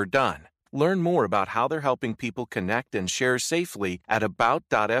never done. Learn more about how they're helping people connect and share safely at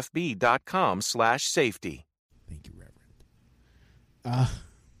about.fb.com/safety. Thank you, Reverend.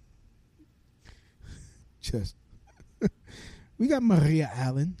 We got Maria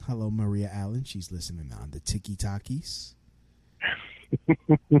Allen. Hello, Maria Allen. She's listening on the Tiki Talkies.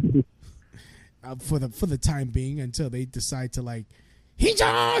 For the time being, until they decide to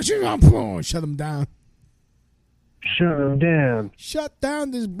shut them down. Shut him down. Shut down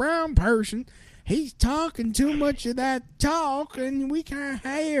this brown person. He's talking too much of that talk, and we can't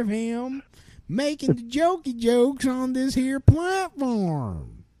have him making the jokey jokes on this here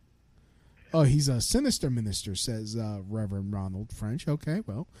platform. Oh, he's a sinister minister, says Reverend Ronald French. Okay,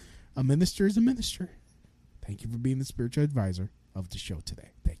 well, a minister is a minister. Thank you for being the spiritual advisor of the show today.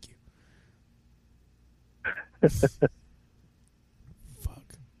 Thank you.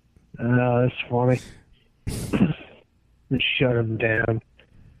 Fuck. That's funny. Just shut him down.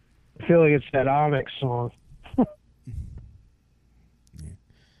 I feel like it's that Onyx song. Yeah.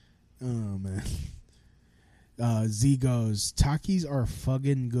 Oh, man. Z goes, Takis are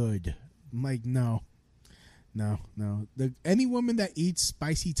fucking good. I'm like, no. Any woman that eats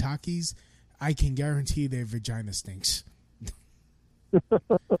spicy Takis, I can guarantee their vagina stinks.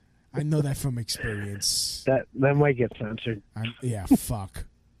 I know that from experience. That might get censored. Yeah, fuck.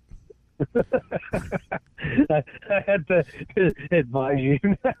 I had to advise you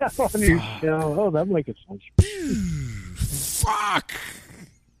on your show. Oh, that might get censored. Fuck.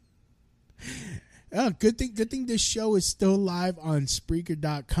 Oh, good thing this show is still live on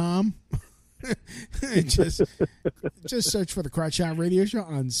Spreaker.com. just search for the Crotch Shot Radio Show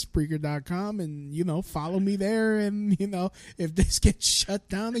on Spreaker.com and follow me there, and if this gets shut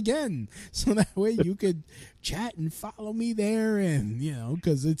down again, so that way you could chat and follow me there, and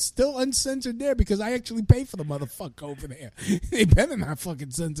because it's still uncensored there because I actually pay for the motherfucker over there. They better not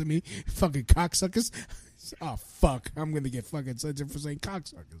fucking censor me, fucking cocksuckers. Oh fuck, I'm gonna get fucking censored for saying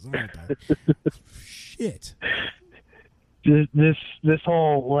cocksuckers. Shit. This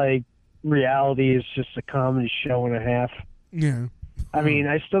whole reality is just a comedy show and a half. Yeah. I mean,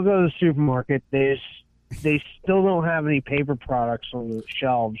 I still go to the supermarket. They still don't have any paper products on the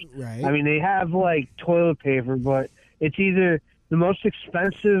shelves. Right. I mean, they have toilet paper, but it's either the most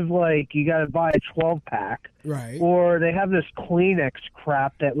expensive, you got to buy a 12-pack, right? Or they have this Kleenex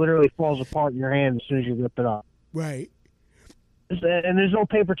crap that literally falls apart in your hand as soon as you rip it up. Right. And there's no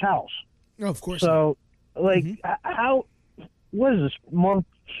paper towels. No, of course. So, how? What is this, month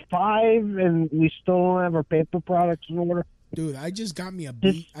 5, and we still don't have our paper products in order? Dude, I just got me a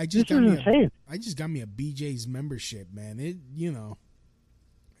I just got me a BJ's membership, man. It's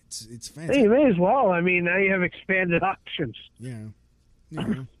fantastic. Hey, you may as well. I mean, now you have expanded options. Yeah.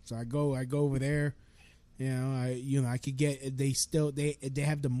 So I go over there. I could get. They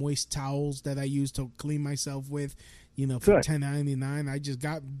have the moist towels that I use to clean myself with. for Good. $10.99. I just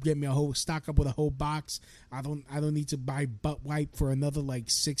get me a whole stock up with a whole box. I don't need to buy butt wipe for another like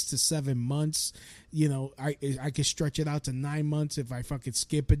 6 to 7 months. I could stretch it out to 9 months if I fucking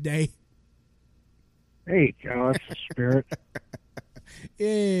skip a day. There you go. That's the spirit.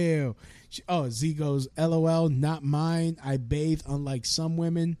 Ew. Oh, Z goes, LOL, not mine. I bathe unlike some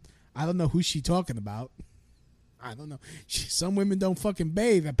women. I don't know who she talking about. I don't know. Some women don't fucking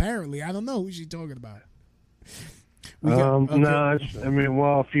bathe, apparently. I don't know who she talking about. No,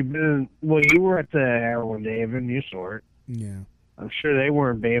 if you've been, you were at the heroin, Dave, and you saw it. Yeah. I'm sure they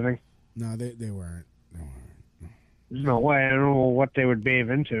weren't bathing. No, they weren't. There's no way. I don't know what they would bathe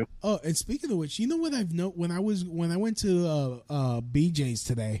into. Oh, and speaking of which, you know what I've noticed when I went to BJ's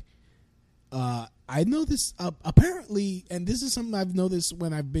today, I noticed apparently, and this is something I've noticed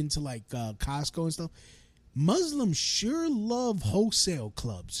when I've been to like Costco and stuff. Muslims sure love wholesale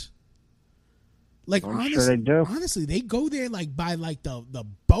clubs. Like sure they do. Honestly, they go there like by like the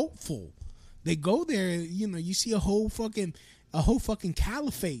boatful. They go there, you see a whole fucking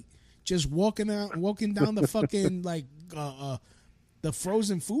caliphate just walking down the fucking like the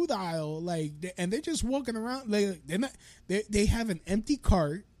frozen food aisle, like, and they're just walking around. They have an empty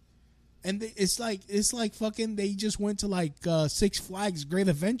cart, and it's like fucking. They just went to like Six Flags Great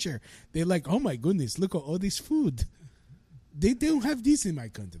Adventure. They're like, oh my goodness, look at all this food. They don't have this in my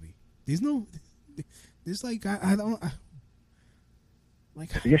country. There's like I don't.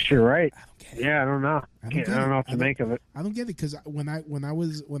 Like, I guess you're right. I don't get it. Yeah, I don't know. I don't know what to make of it. I don't get it because when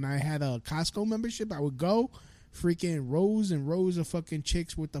I had a Costco membership, I would go, freaking rows and rows of fucking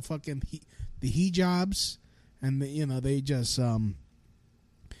chicks with the fucking the hijabs, and they just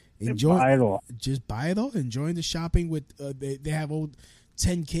enjoy buy it all. Just buy it all, enjoying the shopping with they have old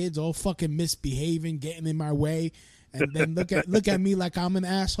 10 kids all fucking misbehaving, getting in my way. And then look at me like I'm an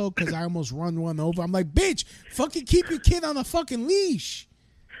asshole because I almost run one over. I'm like, bitch, fucking keep your kid on a fucking leash.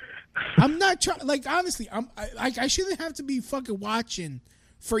 I'm not trying. Like, honestly, I shouldn't have to be fucking watching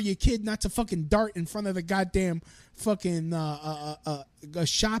for your kid not to fucking dart in front of the goddamn fucking a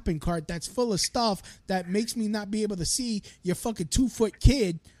shopping cart that's full of stuff that makes me not be able to see your fucking 2-foot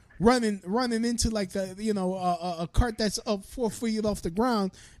kid running into like a cart that's up 4 feet off the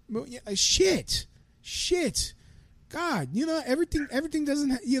ground. Shit. God, everything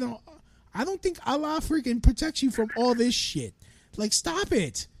doesn't. I don't think Allah freaking protects you from all this shit. Like, stop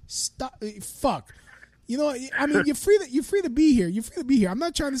it. Stop. Fuck. I mean, you're free to be here. You're free to be here. I'm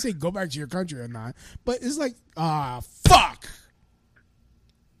not trying to say go back to your country or not, but it's like, fuck.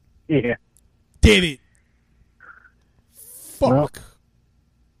 Yeah. Did it. Fuck. Well,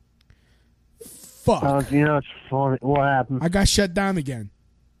 fuck. It's funny. What happened? I got shut down again.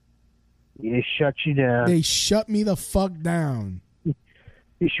 They shut you down. They shut me the fuck down.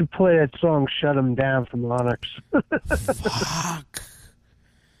 You should play that song "Shut 'Em Down" from Onyx. Fuck.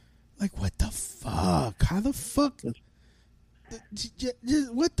 Like, what the fuck? How the fuck?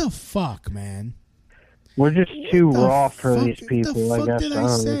 What the fuck, man? We're just too raw for these people, I guess. What the fuck did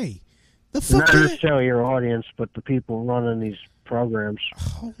I say? The fuck Not necessarily your audience, but the people running these programs.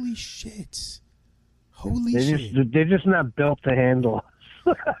 Holy shit. Shit. They're just not built to handle.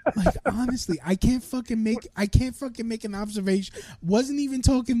 Like, honestly, I can't fucking make an observation. Wasn't even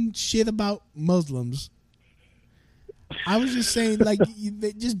talking shit about Muslims. I was just saying, like,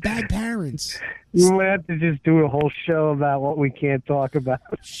 they're just bad parents. You might have to just do a whole show about what we can't talk about.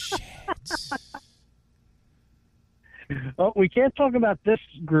 Shit. Oh, we can't talk about this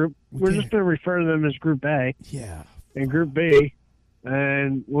group. We're just going to refer to them as Group A. Yeah. And Group B.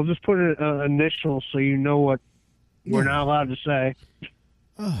 And we'll just put an initial so you know what we're not allowed to say.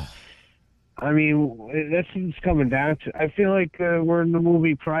 I mean, that's what it's coming down to. I feel like we're in the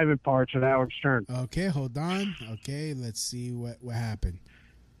movie Private Parts with Howard Stern. Okay, hold on. Okay, let's see what happened.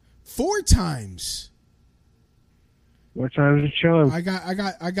 4 times. What time is it showing? I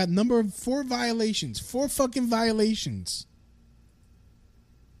got number of 4 violations. 4 fucking violations.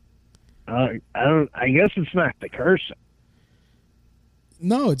 I guess it's not the cursing.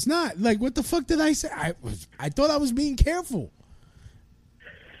 No, it's not. Like, what the fuck did I say? I thought I was being careful.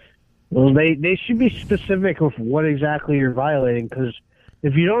 Well, they should be specific with what exactly you're violating, because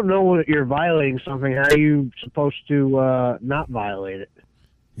if you don't know what you're violating something, how are you supposed to not violate it?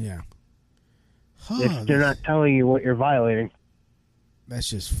 Yeah. If they're not telling you what you're violating. That's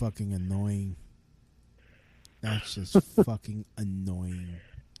just fucking annoying. That's just fucking annoying.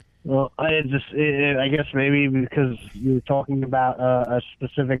 Well, I guess maybe because you were talking about a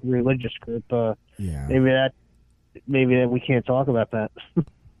specific religious group. Yeah. Maybe that we can't talk about that.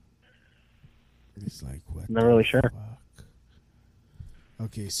 It's like, what? Not really sure. Fuck?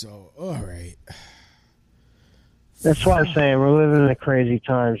 Okay, so all right. That's why I'm saying we're living in crazy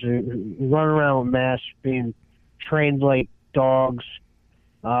times. We're running around with masks, being trained like dogs.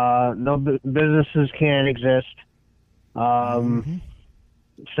 No businesses can't exist.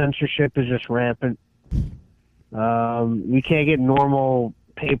 Censorship is just rampant. We can't get normal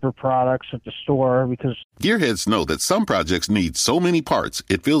paper products at the store because Gearheads know that some projects need so many parts,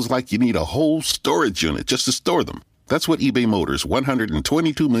 it feels like you need a whole storage unit just to store them. That's what eBay Motors'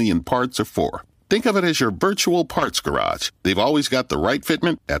 122 million parts are for. Think of it as your virtual parts garage. They've always got the right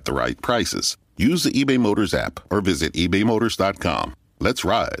fitment at the right prices. Use the eBay Motors app or visit ebaymotors.com. Let's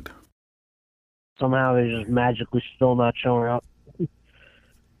ride. somehow they're just magically still not showing up.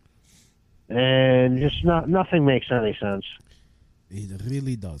 And just nothing makes any sense. It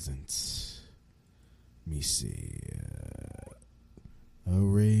really doesn't. Let me see.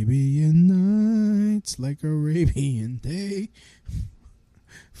 Arabian Nights like Arabian Day.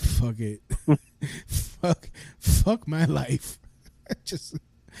 Fuck it. Fuck my life. Just,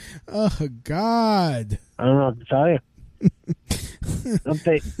 oh God. I don't know what to tell you.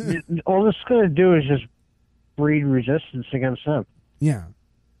 All this is going to do is just breed resistance against them. Yeah.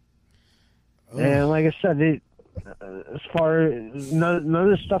 And like I said, as far as none of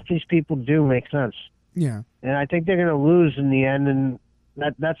the stuff these people do makes sense. Yeah. And I think they're going to lose in the end, and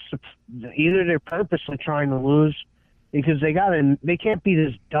that's either they're purposely trying to lose because they can't be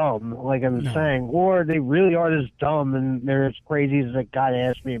this dumb, like I'm saying, or they really are this dumb and they're as crazy as that guy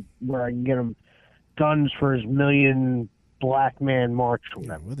asked me where I can get him guns for his million black man march.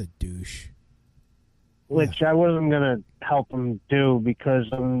 Yeah, what a douche. Which I wasn't going to help him do because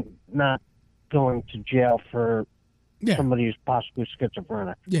I'm not going to jail for somebody who's possibly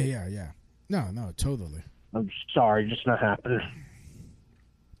schizophrenic. Yeah. No, totally. I'm sorry, just not happening.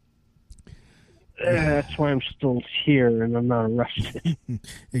 That's why I'm still here and I'm not arrested.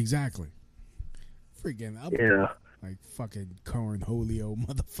 Exactly. Freaking up. Yeah. Like fucking Cornholio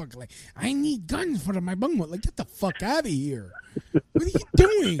motherfucker. Like, I need guns for my bungalow. Like, get the fuck out of here. What are you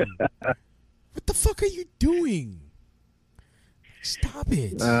doing? What the fuck are you doing? Stop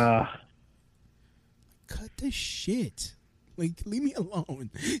it. Cut the shit. Like, leave me alone.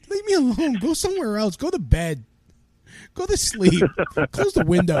 Leave me alone. Go somewhere else. Go to bed. Go to sleep. Close the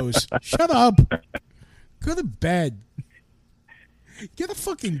windows. Shut up. Go to bed. Get a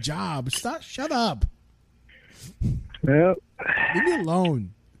fucking job. Shut up. Yep. Leave me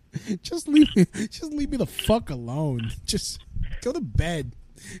alone. Just leave me the fuck alone. Just go to bed.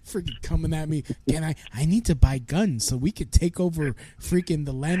 Freaking coming at me. Again, I need to buy guns so we could take over freaking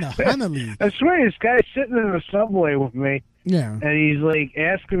the land of Hanali. I swear, this guy's sitting in the subway with me. Yeah. And he's like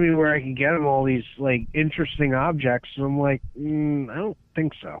asking me where I can get him all these like interesting objects. And I'm like, I don't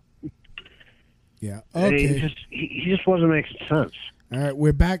think so. Yeah. Okay. He just wasn't making sense. All right,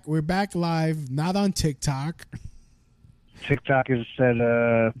 we're back. We're back live, not on TikTok. TikTok has said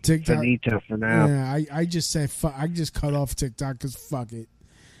finito for now. Yeah, I just said I just cut off TikTok because fuck it.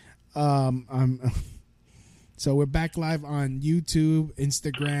 So we're back live on YouTube,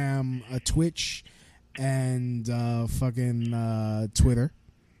 Instagram, Twitch, and fucking Twitter.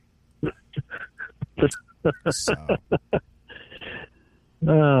 So.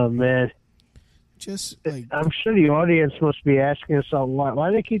 Oh man. Just like I'm sure the audience must be asking us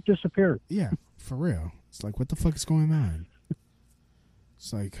why they keep disappearing. Yeah, for real. It's like, what the fuck is going on?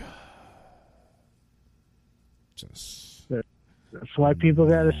 It's like, just. That's why people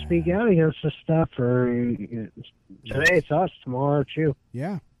got to speak out against this stuff. Or today it's us, tomorrow it's you.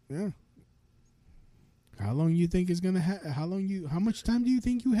 Yeah. How long you think is gonna? How much time do you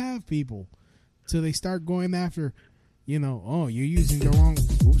think you have, people, till they start going after? Oh, you're using the wrong.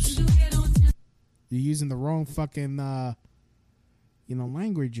 Oops. You're using the wrong fucking,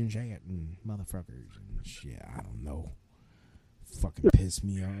 language and shit, and motherfuckers and shit. I don't know. Fucking piss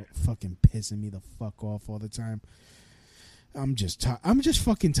me off. Fucking pissing me the fuck off all the time. I'm just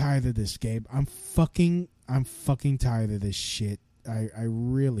fucking tired of this, Gabe. I'm fucking tired of this shit. I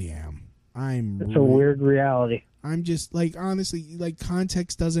really am. It's a weird reality. I'm just like, honestly, like,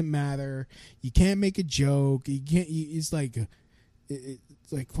 context doesn't matter. You can't make a joke. You can't. It's like.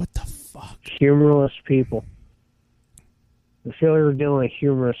 It's like, what the fuck? Humorless people. I feel like we're dealing with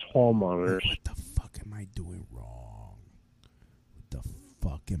humorous hall monitors. What the fuck am I doing wrong?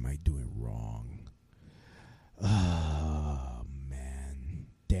 Oh, man.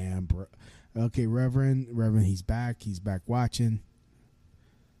 Damn, bro. Okay, Reverend, he's back. He's back watching.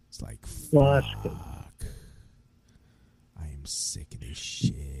 It's like, fuck. Well, that's good. I am sick of this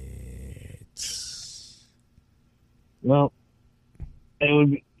shit. Well, it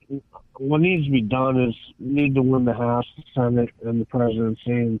would be, what needs to be done is we need to win the House, the Senate, and the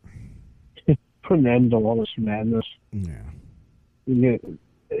presidency. And put an end to all this madness. Yeah.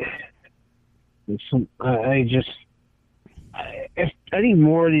 If any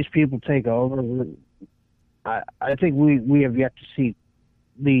more of these people take over, I think we have yet to see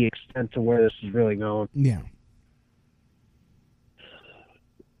the extent to where this is really going. Yeah.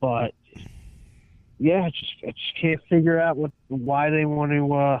 But yeah, I just can't figure out why they want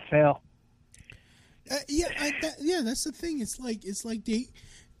to fail. That's the thing. It's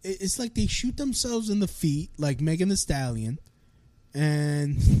like they shoot themselves in the feet, like Megan Thee Stallion,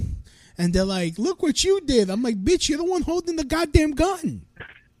 and they're like, "Look what you did." I'm like, "Bitch, you're the one holding the goddamn gun."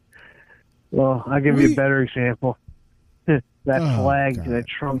 Well, I'll give you a better example. That flag, God. That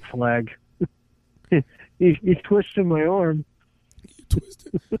Trump flag. you twisted my arm.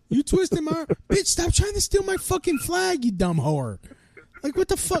 You twisted my arm. Bitch, stop trying to steal my fucking flag, you dumb whore. Like, what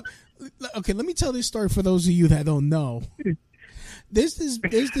the fuck? Okay, let me tell this story for those of you that don't know. There's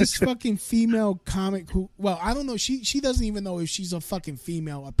this fucking female comic who, well, I don't know. She doesn't even know if she's a fucking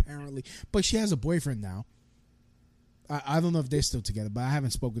female, apparently. But she has a boyfriend now. I don't know if they're still together, but I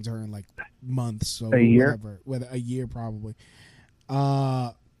haven't spoken to her in like months. So a year? Whether a year, probably.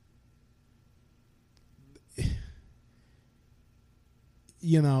 Not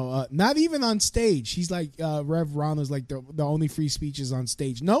even on stage. She's like, Rev Ronald's like the only free speech is on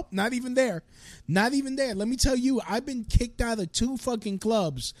stage. Nope, not even there. Not even there. Let me tell you, I've been kicked out of 2 fucking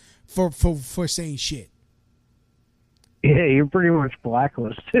clubs for saying shit. Yeah, you're pretty much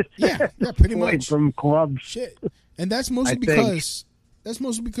blacklisted. Yeah, pretty much. From clubs. Shit. And that's mostly because,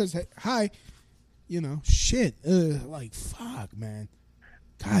 hi, shit. Like, fuck, man.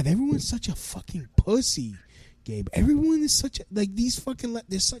 God, everyone's such a fucking pussy. Gabe, everyone is such a, like, these fucking,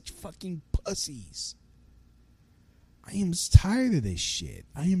 they're such fucking pussies. I am tired of this shit.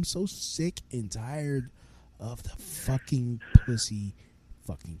 I am so sick and tired of the fucking pussy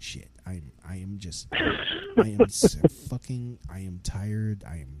fucking shit. I am tired.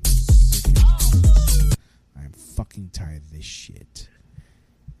 I am sick. I am fucking tired of this shit.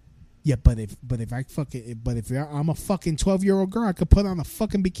 Yeah, but if I'm a fucking 12-year-old girl, I could put on a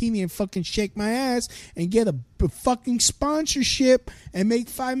fucking bikini and fucking shake my ass and get a fucking sponsorship and make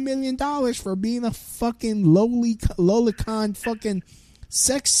 $5 million for being a fucking lolicon fucking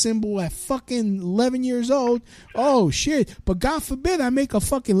sex symbol at fucking 11 years old. Oh shit. But God forbid I make a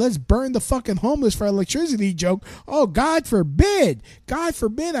fucking let's burn the fucking homeless for electricity joke. Oh, God forbid. God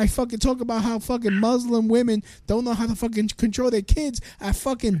forbid I fucking talk about how fucking Muslim women don't know how to fucking control their kids at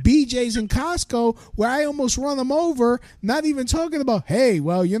fucking BJ's and Costco where I almost run them over. Not even talking about, hey,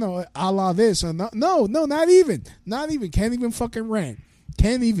 well, a la this or no, not even. Can't even fucking rant.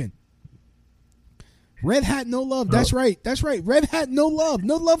 Can't even. Red hat, no love. That's right. Red hat, no love.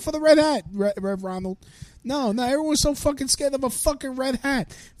 No love for the red hat, Rev Ronald. No, everyone's so fucking scared of a fucking red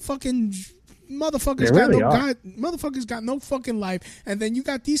hat. Fucking motherfuckers motherfuckers got no fucking life. And then you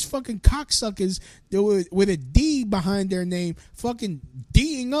got these fucking cocksuckers with a D behind their name, fucking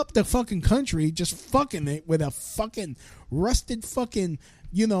D'ing up the fucking country, just fucking it with a fucking rusted fucking,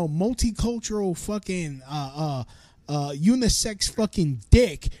 multicultural fucking unisex fucking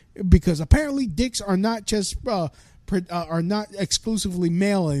dick, because apparently dicks are not just are not exclusively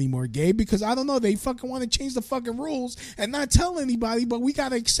male anymore, Gabe, because I don't know, they fucking want to change the fucking rules and not tell anybody, but we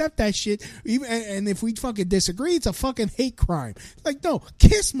gotta accept that shit. Even and if we fucking disagree, it's a fucking hate crime. Like, no,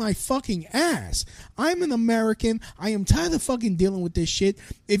 kiss my fucking ass. I'm an American. I am tired of fucking dealing with this shit.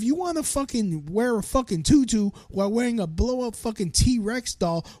 If you want to fucking wear a fucking tutu while wearing a blow up fucking T-Rex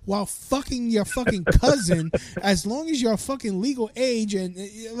doll while fucking your fucking cousin, as long as you're a fucking legal age, and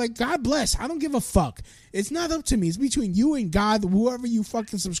like, God bless. I don't give a fuck. It's not up to me. It's between you and God, whoever you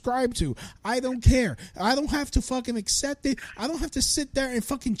fucking subscribe to. I don't care. I don't have to fucking accept it. I don't have to sit there and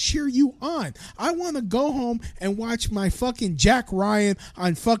fucking cheer you on. I want to go home and watch my fucking Jack Ryan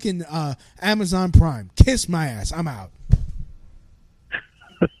on fucking Amazon Prime. Kiss my ass. I'm out.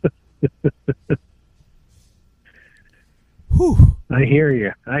 Whew. I hear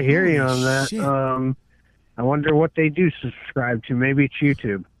you. On that. Shit. I wonder what they do subscribe to. Maybe it's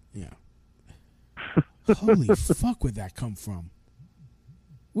YouTube. Yeah. Holy fuck, where'd that come from?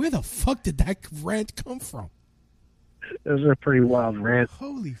 Where the fuck did that rant come from? It was a pretty wild rant.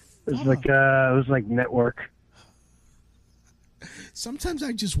 Holy fuck. It was like network. Sometimes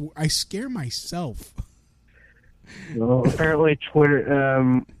I scare myself. Well, apparently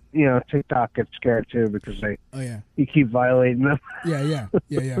Twitter, TikTok gets scared too because you keep violating them. Yeah.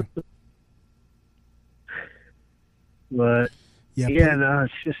 But no,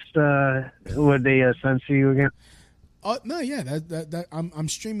 it's just would they censor you again? No, yeah, that I'm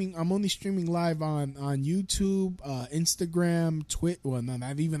streaming. I'm only streaming live on YouTube, Instagram, Twitch. Well, no,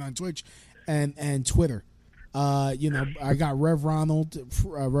 not even on Twitch, and Twitter. I got Rev Ronald.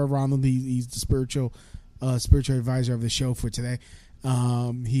 He's the spiritual advisor of the show for today.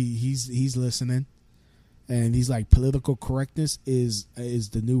 He's listening, and he's like, political correctness is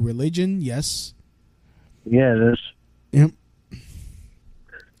the new religion. Yes. Yeah, it is. Yep.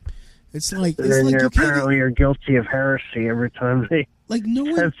 It's like you're guilty of heresy every time they like no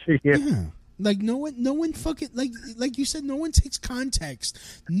one. Yeah. Like no one fucking like you said, no one takes context.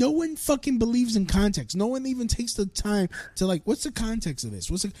 No one fucking believes in context. No one even takes the time to like, what's the context of this?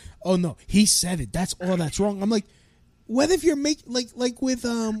 Oh no, he said it. That's all that's wrong. I'm like, what if you're making like with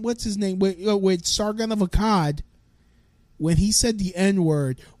what's his name with Sargon of Akkad, when he said the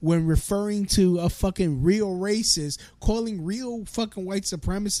N-word when referring to a fucking real racist, calling real fucking white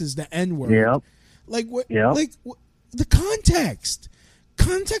supremacists the N-word. Yep. Like what? Yep. Like the context.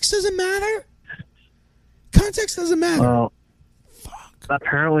 Context doesn't matter. Context doesn't matter. Well,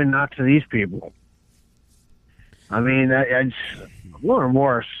 apparently not to these people. I mean, more and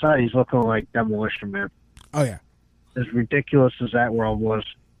more society's looking like Demolition Man. Oh yeah. As ridiculous as that world was,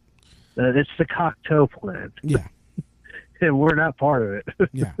 it's the Cocteau Plan. Yeah. And we're not part of it.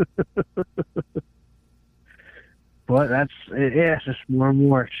 Yeah. But that's it. Yeah, it's just more and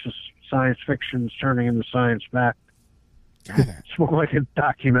more. It's just science fiction's turning into science fact. God, it's more like a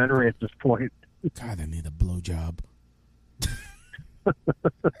documentary at this point. God, I need a blowjob.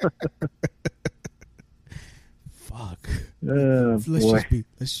 Fuck.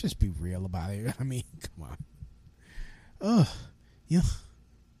 Let's just be real about it. I mean, come on. Yeah.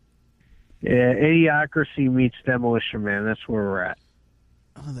 Yeah, Idiocracy meets Demolition Man. That's where we're at.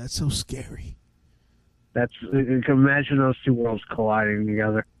 Oh, that's so scary. You can imagine those two worlds colliding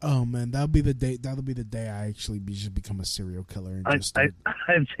together. Oh man, that'll be the day. That'll be the day I actually just become a serial killer. And I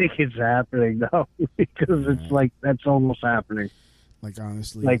think it's happening though, because it's like that's almost happening. Like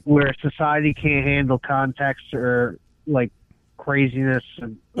honestly, like where society can't handle context or like craziness.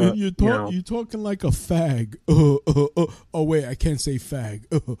 And you're talking like a fag. Oh wait, I can't say fag.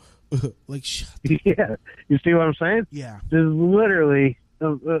 Like shut. Yeah, you see what I'm saying? Yeah, there's literally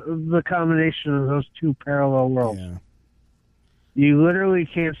the combination of those two parallel worlds. Yeah. You literally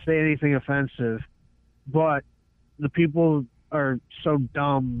can't say anything offensive, but the people are so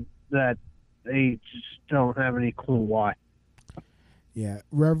dumb that they just don't have any clue why. Yeah,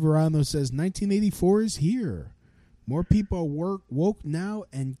 Reverano says 1984 is here. More people are woke now,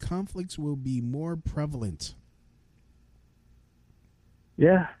 and conflicts will be more prevalent.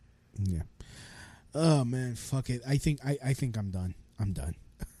 Yeah. Yeah. Oh man, fuck it. I think I'm done. I'm done.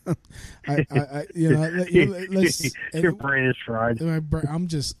 Let's. Your brain is fried. I'm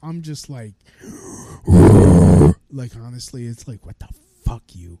just like honestly, it's like what the fuck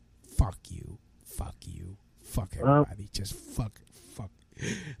you, fuck everybody, just fuck,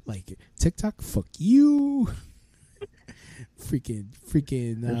 like TikTok, fuck you, freaking.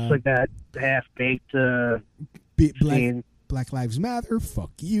 It's like that half baked. Black Lives Matter,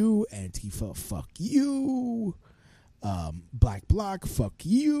 fuck you. Antifa, fuck you. Black Bloc, fuck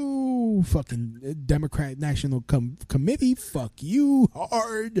you. Fucking Democratic National Committee, fuck you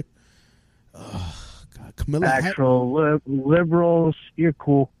hard. God, Camilla. Actual liberals, you're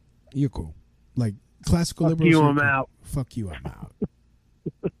cool. You're cool. Like classical fuck liberals. You, I'm out. Fuck you, I'm out.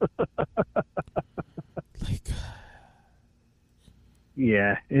 Like,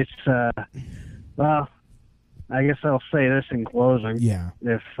 yeah, it's well. I guess I'll say this in closing. Yeah.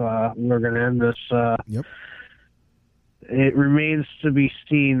 If we're going to end this, yep. It remains to be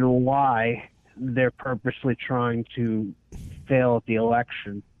seen why they're purposely trying to fail at the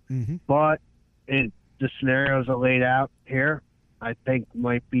election. Mm-hmm. But the scenarios that laid out here, I think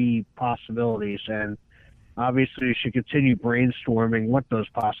might be possibilities. And obviously you should continue brainstorming what those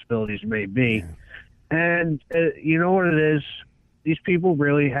possibilities may be. Yeah. And you know what it is? These people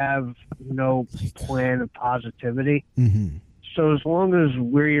really have no plan of positivity. Mm-hmm. So as long as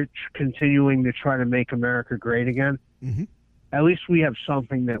we're continuing to try to make America great again, mm-hmm. at least we have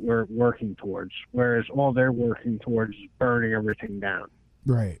something that we're working towards, whereas all they're working towards is burning everything down.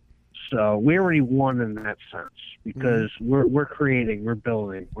 Right. So we already won in that sense because we're creating, we're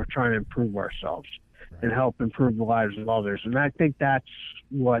building, we're trying to improve ourselves and help improve the lives of others. And I think that's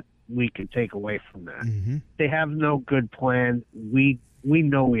what we can take away from that. Mm-hmm. They have no good plan. We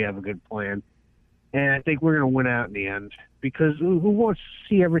know we have a good plan. And I think we're going to win out in the end because who wants to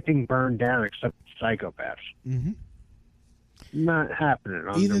see everything burned down except psychopaths? Mm-hmm. Not happening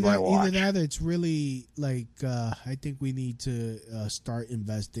under my watch. Either that or it's really like I think we need to start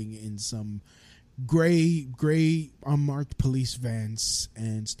investing in some gray unmarked police vans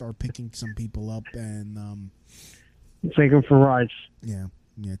and start picking some people up and take them for rides. Yeah.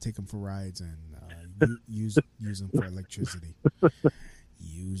 Yeah, take them for rides and use them for electricity.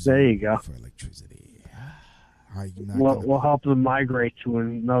 There you go. For electricity. We'll help them migrate to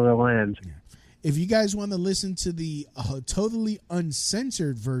another land. Yeah. If you guys want to listen to the totally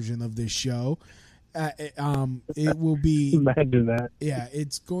uncensored version of this show, it will be. Imagine that. Yeah,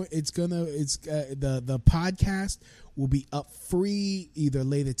 the podcast will be up free either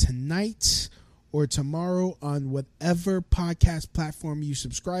later tonight or tomorrow on whatever podcast platform you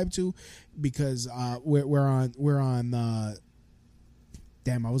subscribe to, because we're on.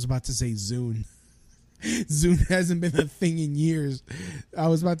 Damn, I was about to say Zune. Zune hasn't been a thing in years. I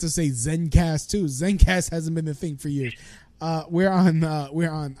was about to say Zencast too. Zencast hasn't been a thing for years. We're on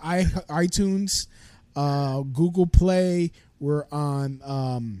iTunes, Google Play. We're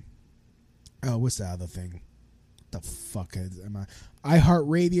on what's the other thing? What the fuck am I?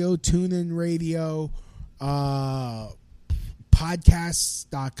 iHeartRadio, TuneIn Radio,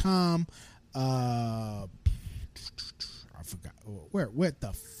 podcasts.com. I forgot where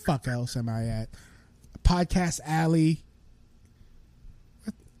the fuck else am I at? Podcast Alley.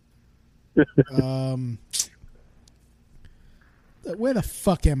 Where the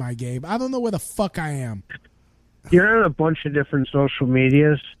fuck am I, Gabe? I don't know where the fuck I am. You're on a bunch of different social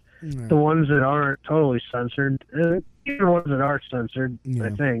medias. Yeah. The ones that aren't totally censored, even the ones that are censored, I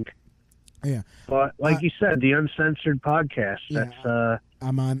think. Yeah, but like you said, the uncensored podcast. That's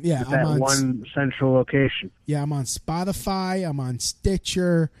I'm on. Yeah, I'm on one central location. Yeah, I'm on Spotify. I'm on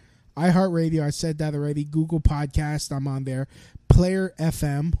Stitcher, iHeartRadio. I said that already. Google Podcast. I'm on there. Player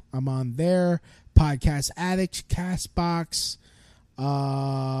FM. I'm on there. Podcast Addict, Castbox,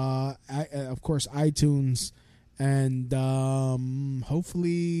 of course iTunes, and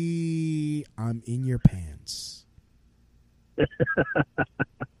hopefully I'm in your pants.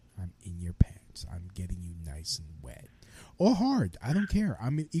 I'm in your pants. I'm getting you nice and wet or hard. I don't care.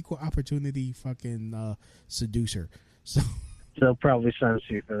 I'm an equal opportunity fucking seducer. So they'll probably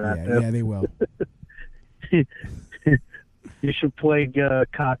censor you for that. Yeah, they will. You should play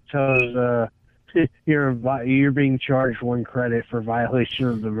Cocteau's. You're being charged 1 credit for violation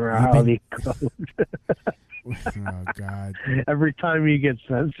of the morality code. Oh God! Every time you get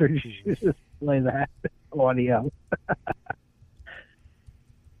censored, you should just play that audio.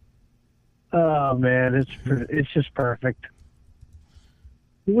 Oh man, it's just perfect.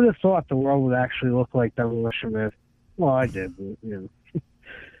 Who would have thought the world would actually look like Demolition Man? Well, I did, but, you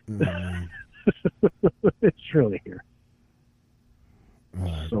know. It's really here.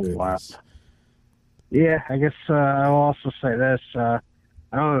 Oh, so goodness. wild. Yeah, I guess I'll also say this. I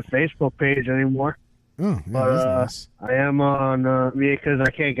don't have a Facebook page anymore. Oh, yeah, but that's nice. I am on because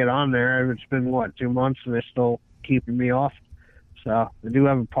I can't get on there. It's been 2 months and they're still keeping me off. So I do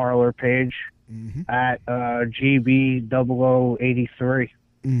have a Parler page at GB0083.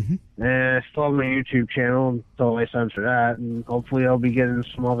 Mm-hmm. And I still have my YouTube channel until I censor that, and hopefully I'll be getting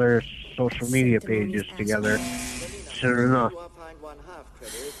some other social media pages together soon enough.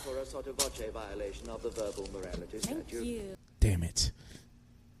 Damn it.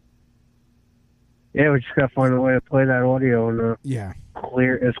 Yeah, we just gotta find a way to play that audio and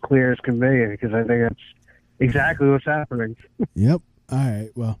clear as can be, because I think that's exactly what's happening. Yep. All right.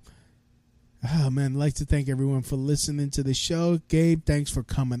 Well, oh man, I'd like to thank everyone for listening to the show. Gabe, thanks for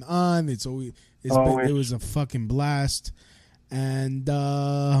coming on. It was a fucking blast. And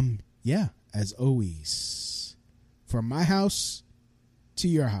yeah, as always, from my house to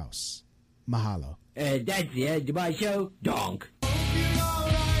your house, mahalo. That's the end of my show. Donk.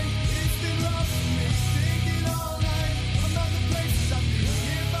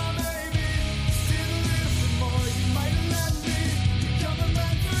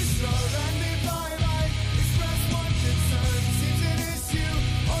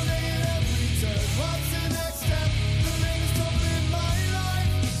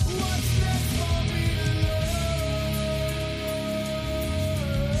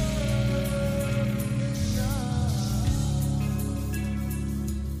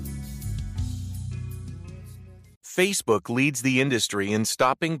 Facebook leads the industry in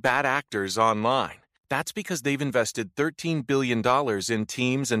stopping bad actors online. That's because they've invested $13 billion in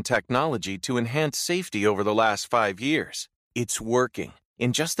teams and technology to enhance safety over the last 5 years. It's working.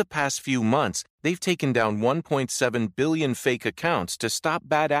 In just the past few months, they've taken down 1.7 billion fake accounts to stop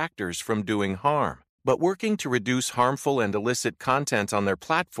bad actors from doing harm. But working to reduce harmful and illicit content on their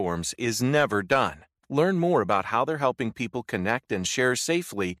platforms is never done. Learn more about how they're helping people connect and share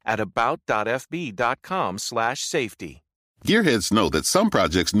safely at about.fb.com/safety. Gearheads know that some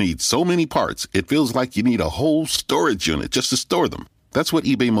projects need so many parts, it feels like you need a whole storage unit just to store them. That's what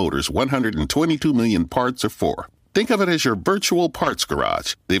eBay Motors' 122 million parts are for. Think of it as your virtual parts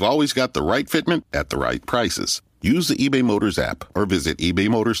garage. They've always got the right fitment at the right prices. Use the eBay Motors app or visit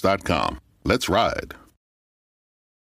ebaymotors.com. Let's ride.